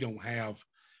fact that we don't have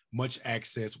much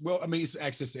access. Well, I mean, it's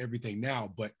access to everything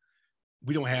now, but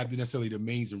we don't have necessarily the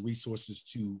means and resources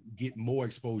to get more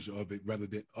exposure of it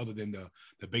other than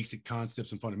the basic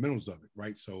concepts and fundamentals of it,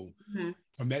 right? So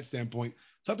from that standpoint,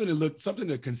 something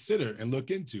to consider and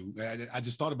look into. I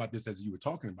just thought about this as you were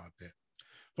talking about that.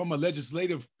 From a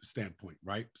legislative standpoint,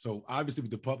 right? So obviously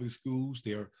with the public schools,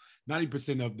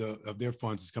 90% of their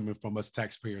funds is coming from us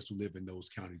taxpayers who live in those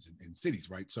counties and cities,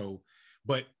 right? So,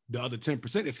 but the other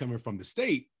 10% is coming from the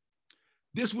state.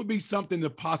 This would be something to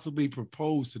possibly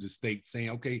propose to the state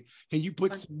saying, okay, can you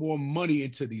put some more money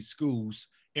into these schools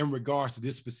in regards to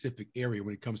this specific area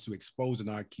when it comes to exposing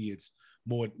our kids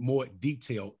more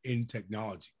detail in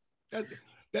technology?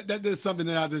 That's something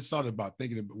that I just thought about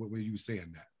thinking about when you were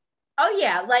saying that. Oh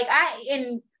yeah, like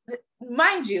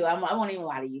mind you, I won't even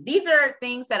lie to you. These are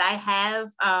things that I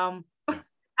have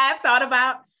thought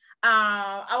about.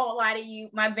 I won't lie to you.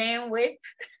 My bandwidth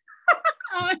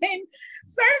on certain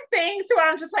things where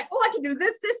I'm just like, oh, I can do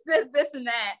this, and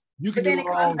that. You can do it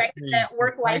all. That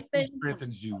work-life thing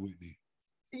strengthens you, Whitney.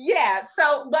 Yeah.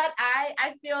 So, but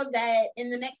I feel that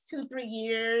in the next 2-3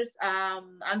 years,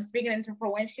 I'm speaking into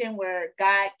fruition where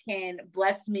God can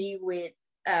bless me with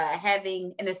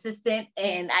having an assistant,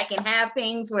 and I can have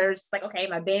things where it's like, okay,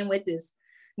 my bandwidth is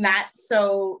not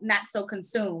so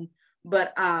consumed.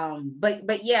 But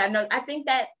yeah, no, I think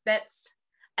that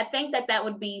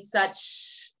would be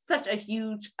such a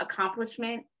huge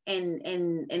accomplishment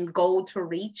and goal to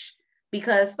reach,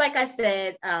 because like I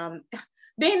said,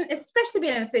 especially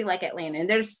being in a city like Atlanta,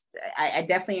 and I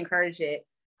definitely encourage it.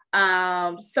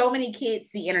 So many kids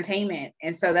see entertainment,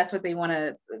 and so that's what they want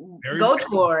to go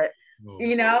toward.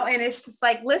 You know, and it's just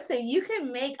like, listen, you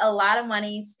can make a lot of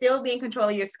money, still be in control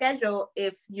of your schedule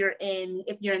if you're in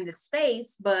this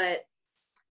space, but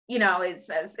you know, it's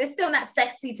still not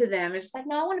sexy to them. It's like,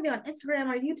 no, I want to be on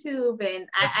Instagram or YouTube, and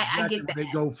I get that. They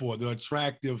go for the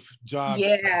attractive job.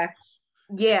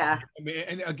 Yeah. I mean,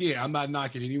 and again, I'm not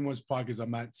knocking anyone's pockets.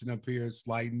 I'm not sitting up here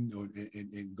sliding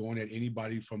and going at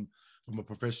anybody from a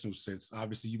professional sense.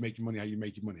 Obviously, you make your money how you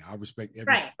make your money. I respect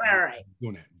everybody right.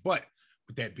 doing that. But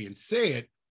with that being said,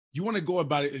 you want to go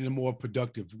about it in a more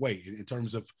productive way in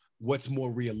terms of what's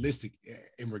more realistic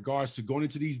in regards to going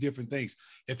into these different things.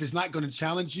 If it's not going to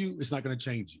challenge you, it's not going to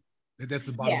change you. That's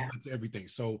the bottom line to everything.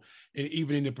 So, and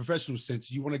even in the professional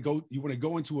sense, you want to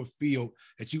go into a field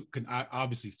that you can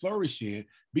obviously flourish in,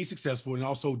 be successful, and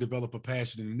also develop a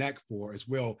passion and a knack for as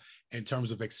well in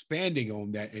terms of expanding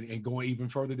on that and going even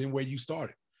further than where you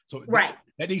started. So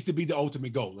that needs to be the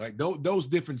ultimate goal. Like those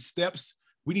different steps,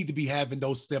 we need to be having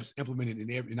those steps implemented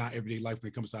in our everyday life when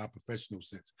it comes to our professional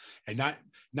sense, and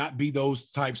not be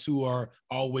those types who are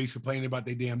always complaining about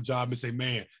their damn job and say,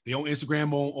 man, they on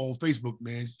Instagram, on Facebook,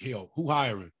 man, hell, who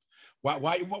hiring?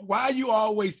 Why are you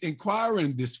always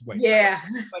inquiring this way? Yeah.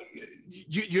 Like,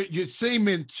 you're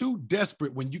seeming too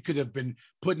desperate when you could have been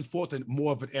putting forth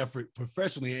more of an effort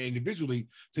professionally and individually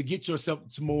to get yourself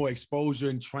some more exposure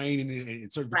and training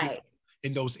and certification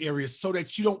in those areas so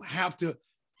that you don't have to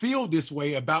feel this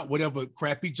way about whatever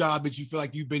crappy job that you feel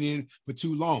like you've been in for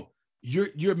too long.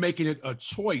 You're making it a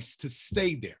choice to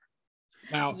stay there.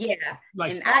 Now,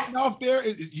 like starting off there,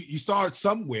 you start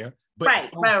somewhere, but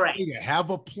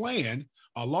have a plan,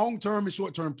 a long-term and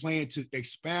short-term plan to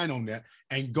expand on that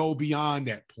and go beyond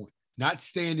that point, not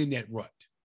stand in that rut.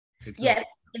 Yes.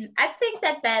 And I think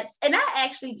that's, and I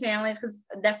actually challenge, because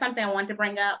that's something I want to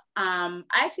bring up. I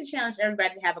actually challenge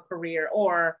everybody to have a career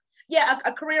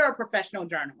a career or professional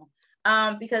journal.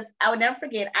 Because I would never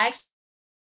forget,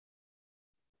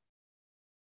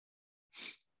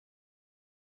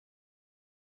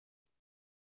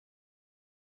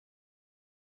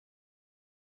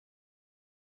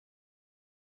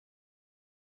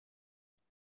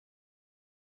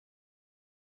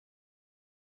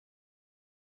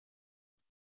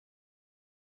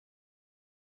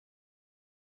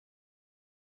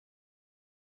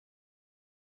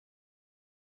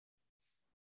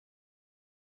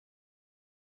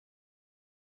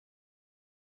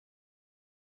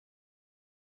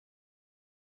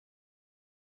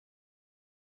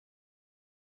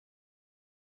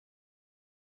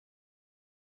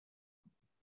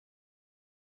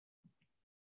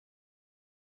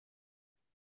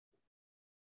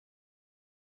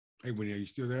 Hey, Winnie, are you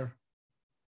still there?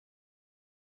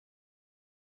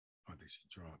 I think she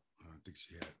dropped. I think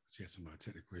she had some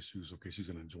technical issues. Okay, she's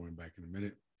going to join back in a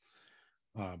minute.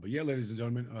 But yeah, ladies and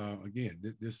gentlemen, again,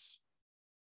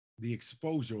 the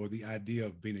exposure or the idea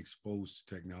of being exposed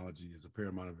to technology is a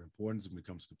paramount of importance when it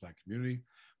comes to the Black community.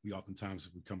 We oftentimes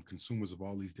become consumers of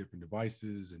all these different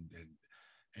devices and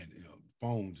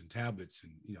phones and tablets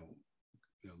and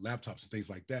laptops and things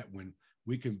like that, when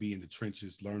we can be in the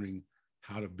trenches learning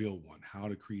how to build one, how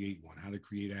to create one, how to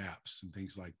create apps and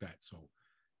things like that. So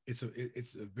it's a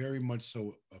very much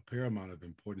so a paramount of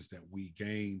importance that we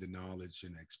gain the knowledge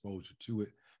and exposure to it,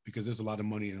 because there's a lot of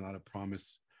money and a lot of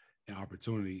promise and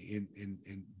opportunity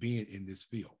in being in this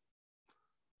field.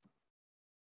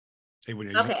 Hey,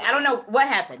 okay, I don't know what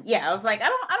happened. Yeah, I was like, I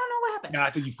don't know what happened. Yeah, I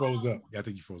think you froze up. Yeah, I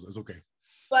think you froze up. It's okay.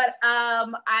 But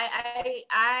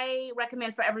I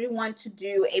recommend for everyone to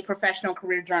do a professional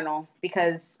career journal,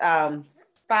 because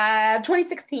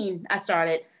 2016 I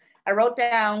started. I wrote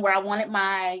down where I wanted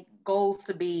my goals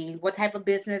to be, what type of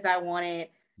business I wanted,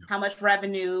 how much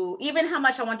revenue, even how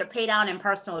much I wanted to pay down in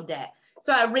personal debt.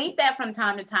 So I read that from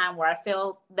time to time where I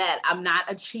feel that I'm not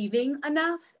achieving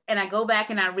enough, and I go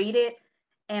back and I read it.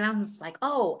 And I'm just like,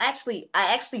 oh, I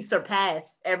actually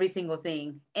surpassed every single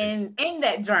thing in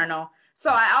that journal. So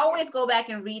I always go back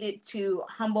and read it to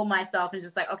humble myself and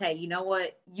just like, okay, you know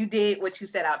what? You did what you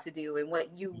set out to do and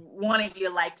what you wanted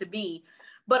your life to be.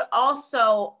 But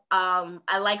also,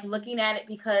 I like looking at it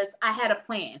because I had a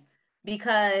plan,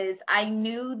 because I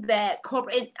knew that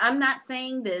corporate, I'm not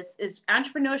saying this, is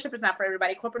entrepreneurship is not for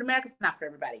everybody. Corporate America is not for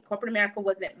everybody. Corporate America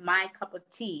wasn't my cup of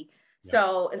tea.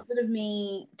 So instead of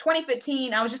me,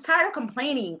 2015, I was just tired of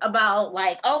complaining about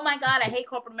like, oh my God, I hate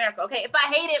corporate America. Okay, if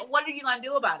I hate it, what are you gonna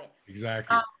do about it?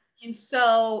 Exactly. And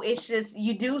so it's just,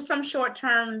 you do some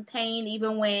short-term pain.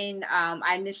 Even when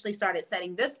I initially started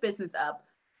setting this business up,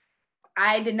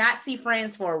 I did not see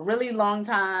friends for a really long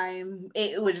time.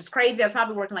 It was just crazy. I was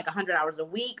probably working like 100 hours a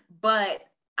week, but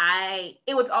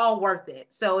it was all worth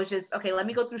it. So it's just, okay, let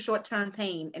me go through short-term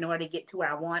pain in order to get to where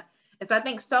I want. And so I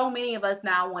think so many of us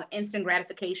now want instant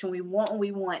gratification. We want what we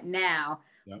want now,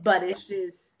 but it's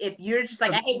just, if you're just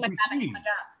like, I hate my job, I hate my job.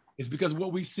 It's because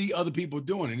what we see other people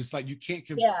doing, and it's like you can't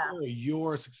compare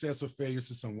your success or failures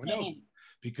to someone else,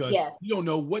 because you don't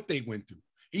know what they went through.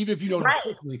 Even if you know them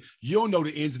personally, you don't know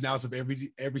the ins and outs of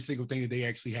every single thing that they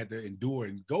actually had to endure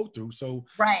and go through. So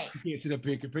you can't sit up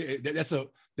here and compare.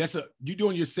 That's you're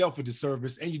doing yourself a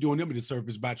disservice, and you're doing them a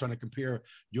disservice by trying to compare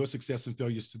your success and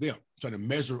failures to them, trying to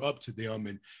measure up to them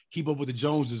and keep up with the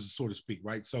Joneses, so to speak,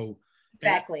 right? So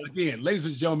exactly. Again, ladies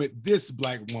and gentlemen, this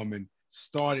Black woman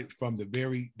started from the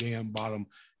very damn bottom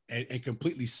and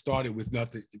completely started with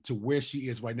nothing to where she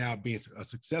is right now, being a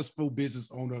successful business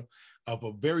owner of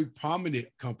a very prominent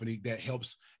company that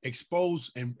helps expose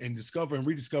and discover and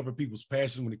rediscover people's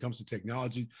passion when it comes to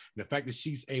technology. And the fact that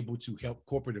she's able to help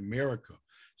corporate America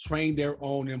train their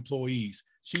own employees.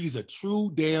 She's a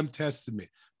true damn testament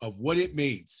of what it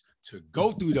means to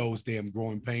go through those damn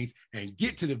growing pains and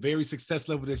get to the very success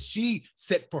level that she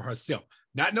set for herself,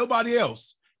 not nobody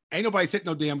else. Ain't nobody set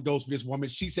no damn goals for this woman.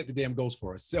 She set the damn goals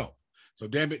for herself. So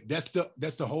damn it, that's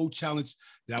the whole challenge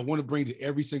that I want to bring to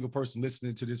every single person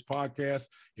listening to this podcast,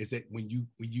 is that when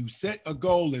you set a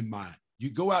goal in mind,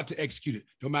 you go out to execute it,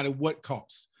 no matter what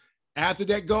costs. After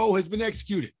that goal has been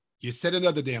executed, you set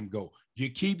another damn goal. You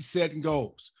keep setting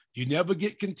goals. You never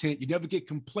get content. You never get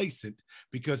complacent,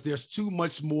 because there's too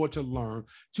much more to learn,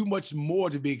 too much more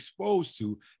to be exposed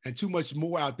to, and too much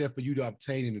more out there for you to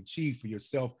obtain and achieve for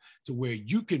yourself, to where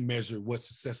you can measure what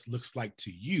success looks like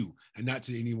to you and not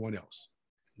to anyone else.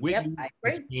 Whitney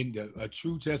has been a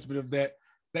true testament of that.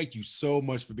 Thank you so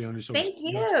much for being on the show. Thank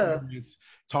you.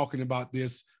 Talking about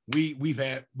this. We've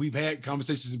had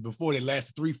conversations before that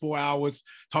lasted 3-4 hours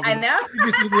talking about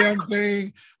this damn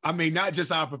thing. I mean, not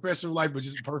just our professional life, but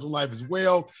just personal life as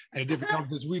well. And the different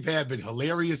conversations we've had been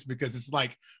hilarious, because it's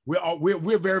like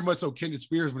we're very much so kindred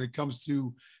spirits when it comes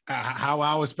to how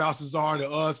our spouses are to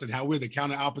us and how we're the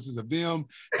counter opposites of them.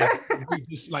 And we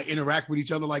just like interact with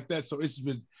each other like that. So it's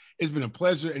been a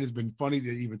pleasure, and it's been funny to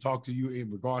even talk to you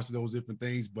in regards to those different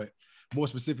things. But more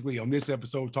specifically on this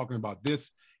episode, talking about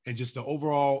this and just the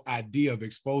overall idea of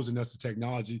exposing us to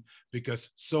technology, because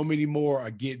so many more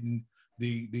are getting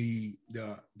the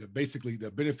basically the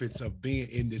benefits of being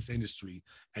in this industry,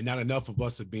 and not enough of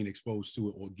us are being exposed to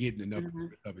it or getting enough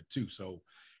of it too. So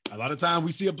a lot of times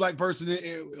we see a Black person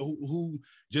who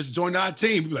just joined our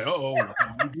team. We're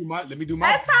like, let me do my.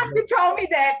 That's how you told me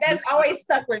that. That's always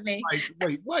stuck with me. Like,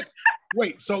 wait, what?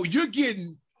 Wait, so you're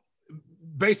getting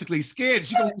basically scared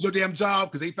she gonna lose your damn job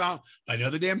because they found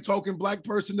another damn token Black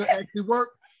person to actually work?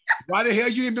 Why the hell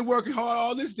you ain't been working hard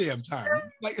all this damn time?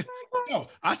 Like, no,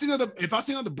 if I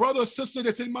see another brother or sister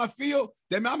that's in my field,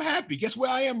 then I'm happy. Guess where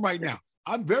I am right now?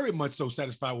 I'm very much so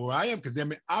satisfied where I am, because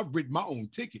I've written my own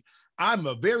ticket. I'm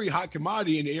a very hot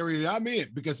commodity in the area that I'm in,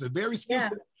 because the very skill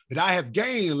that I have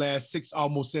gained in the last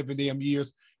almost 7 damn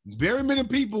years, very many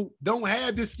people don't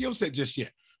have this skill set just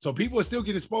yet. So people are still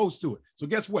getting exposed to it. So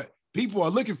guess what? people are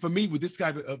looking for me with this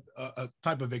type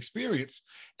of experience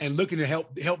and looking to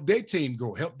help their team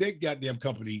grow, help their goddamn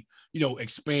company,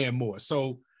 expand more.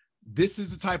 So this is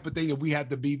the type of thing that we have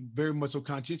to be very much so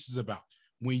conscientious about.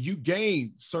 When you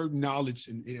gain certain knowledge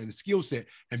and a skill set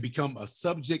and become a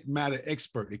subject matter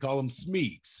expert, they call them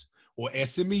SMEs or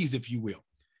SMEs, if you will,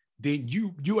 then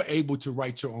you are able to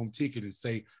write your own ticket and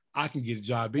say, I can get a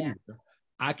job anywhere.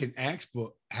 I can ask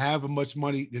for however much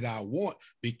money that I want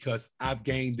because I've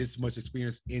gained this much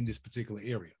experience in this particular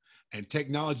area. And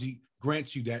technology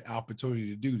grants you that opportunity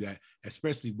to do that,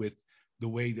 especially with the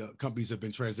way the companies have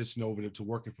been transitioning over to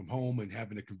working from home and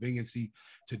having the conveniency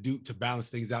to balance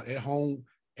things out at home,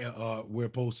 where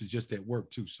opposed to just at work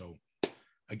too. So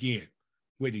again,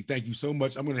 Whitney, thank you so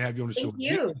much. I'm going to have you on the show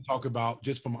to talk about,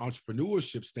 just from an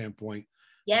entrepreneurship standpoint,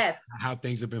 yes, how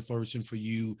things have been flourishing for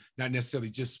you, not necessarily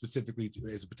just specifically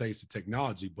as it pertains to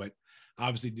technology, but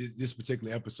obviously this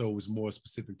particular episode was more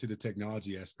specific to the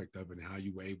technology aspect of it and how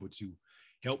you were able to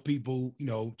help people,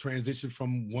 transition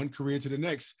from one career to the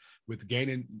next with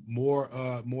gaining more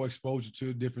exposure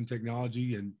to different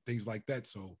technology and things like that.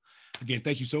 So again,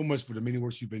 thank you so much for the many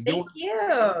works you've been doing. Thank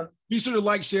you. Be sure to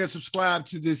like, share, subscribe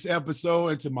to this episode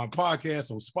and to my podcast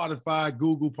on Spotify,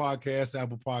 Google Podcasts,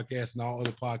 Apple Podcasts, and all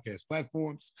other podcast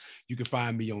platforms. You can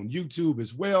find me on YouTube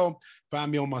as well.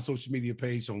 Find me on my social media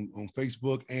page on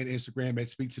Facebook and Instagram at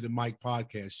Speak to the Mic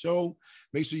Podcast Show.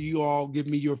 Make sure you all give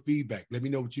me your feedback. Let me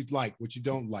know what you like, what you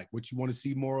don't like, what you want to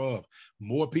see more of.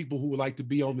 More people who would like to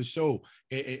be on the show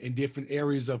in different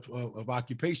areas of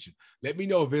occupation. Let me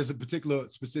know if there's a particular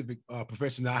specific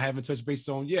profession that I haven't touched base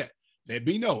on yet. Let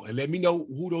me know, and let me know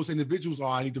who those individuals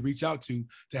are I need to reach out to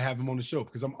have them on the show,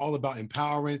 because I'm all about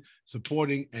empowering,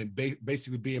 supporting, and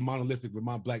basically being monolithic with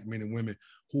my Black men and women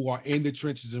who are in the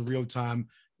trenches in real time,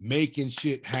 making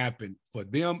shit happen for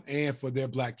them and for their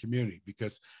Black community,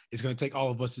 because it's going to take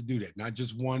all of us to do that, not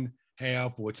just one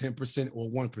half or 10% or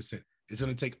 1%. It's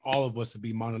going to take all of us to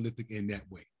be monolithic in that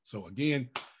way. So again,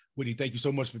 Whitney, thank you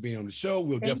so much for being on the show.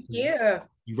 We'll definitely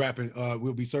be wrapping.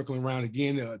 We'll be circling around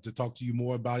again to talk to you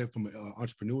more about it from an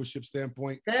entrepreneurship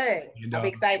standpoint. Good. And, I'm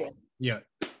excited. Yeah.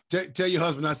 Tell your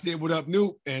husband I said what up,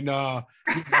 Newt. And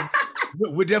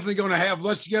we're definitely going to have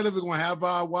lunch together. We're going to have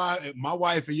my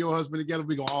wife and your husband together.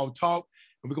 We're going to all talk.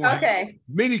 And we're going to have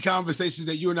many conversations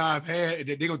that you and I have had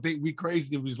that they're going to think we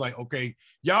crazy. It was like, okay,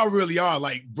 y'all really are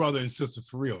like brother and sister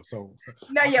for real. So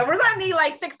no, yeah, we're going to need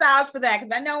like 6 hours for that,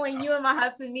 because I know when you and my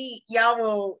husband meet, y'all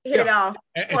will hit it off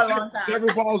for a long time.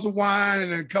 Several bottles of wine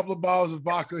and a couple of bottles of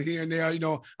vodka here and there.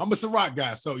 I'm a Ciroc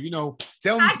guy, so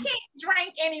tell me. I can't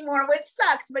drink anymore, which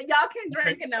sucks, but y'all can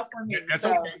drink enough for me. That's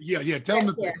okay. Yeah.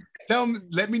 Tell him.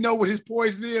 Let me know what his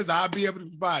poison is. I'll be able to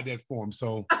provide that for him.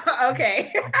 So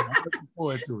okay. I'm looking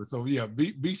forward to it. So yeah,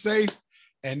 be safe.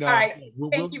 And all right.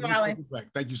 Thank you, Marlon.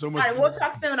 Thank you so much. All right, we'll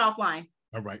talk soon offline.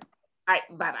 All right. All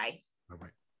right. Bye-bye. All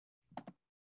right.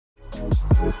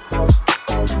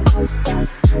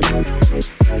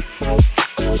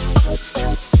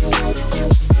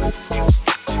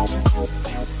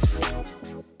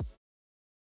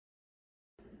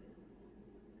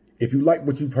 If you like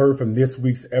what you've heard from this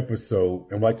week's episode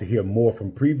and would like to hear more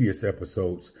from previous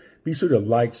episodes, be sure to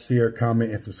like, share, comment,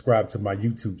 and subscribe to my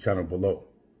YouTube channel below.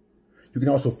 You can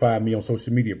also find me on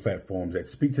social media platforms at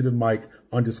Speak to the Mic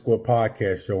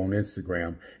 _podcast show on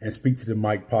Instagram and Speak to the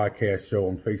Mic podcast show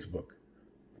on Facebook.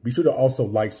 Be sure to also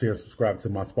like, share, and subscribe to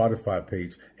my Spotify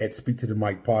page at Speak to the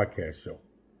Mic podcast show.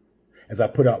 As I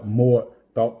put out more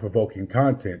thought-provoking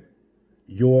content,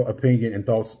 your opinion and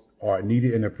thoughts are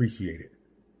needed and appreciated.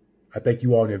 I thank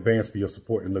you all in advance for your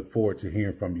support and look forward to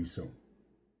hearing from you soon.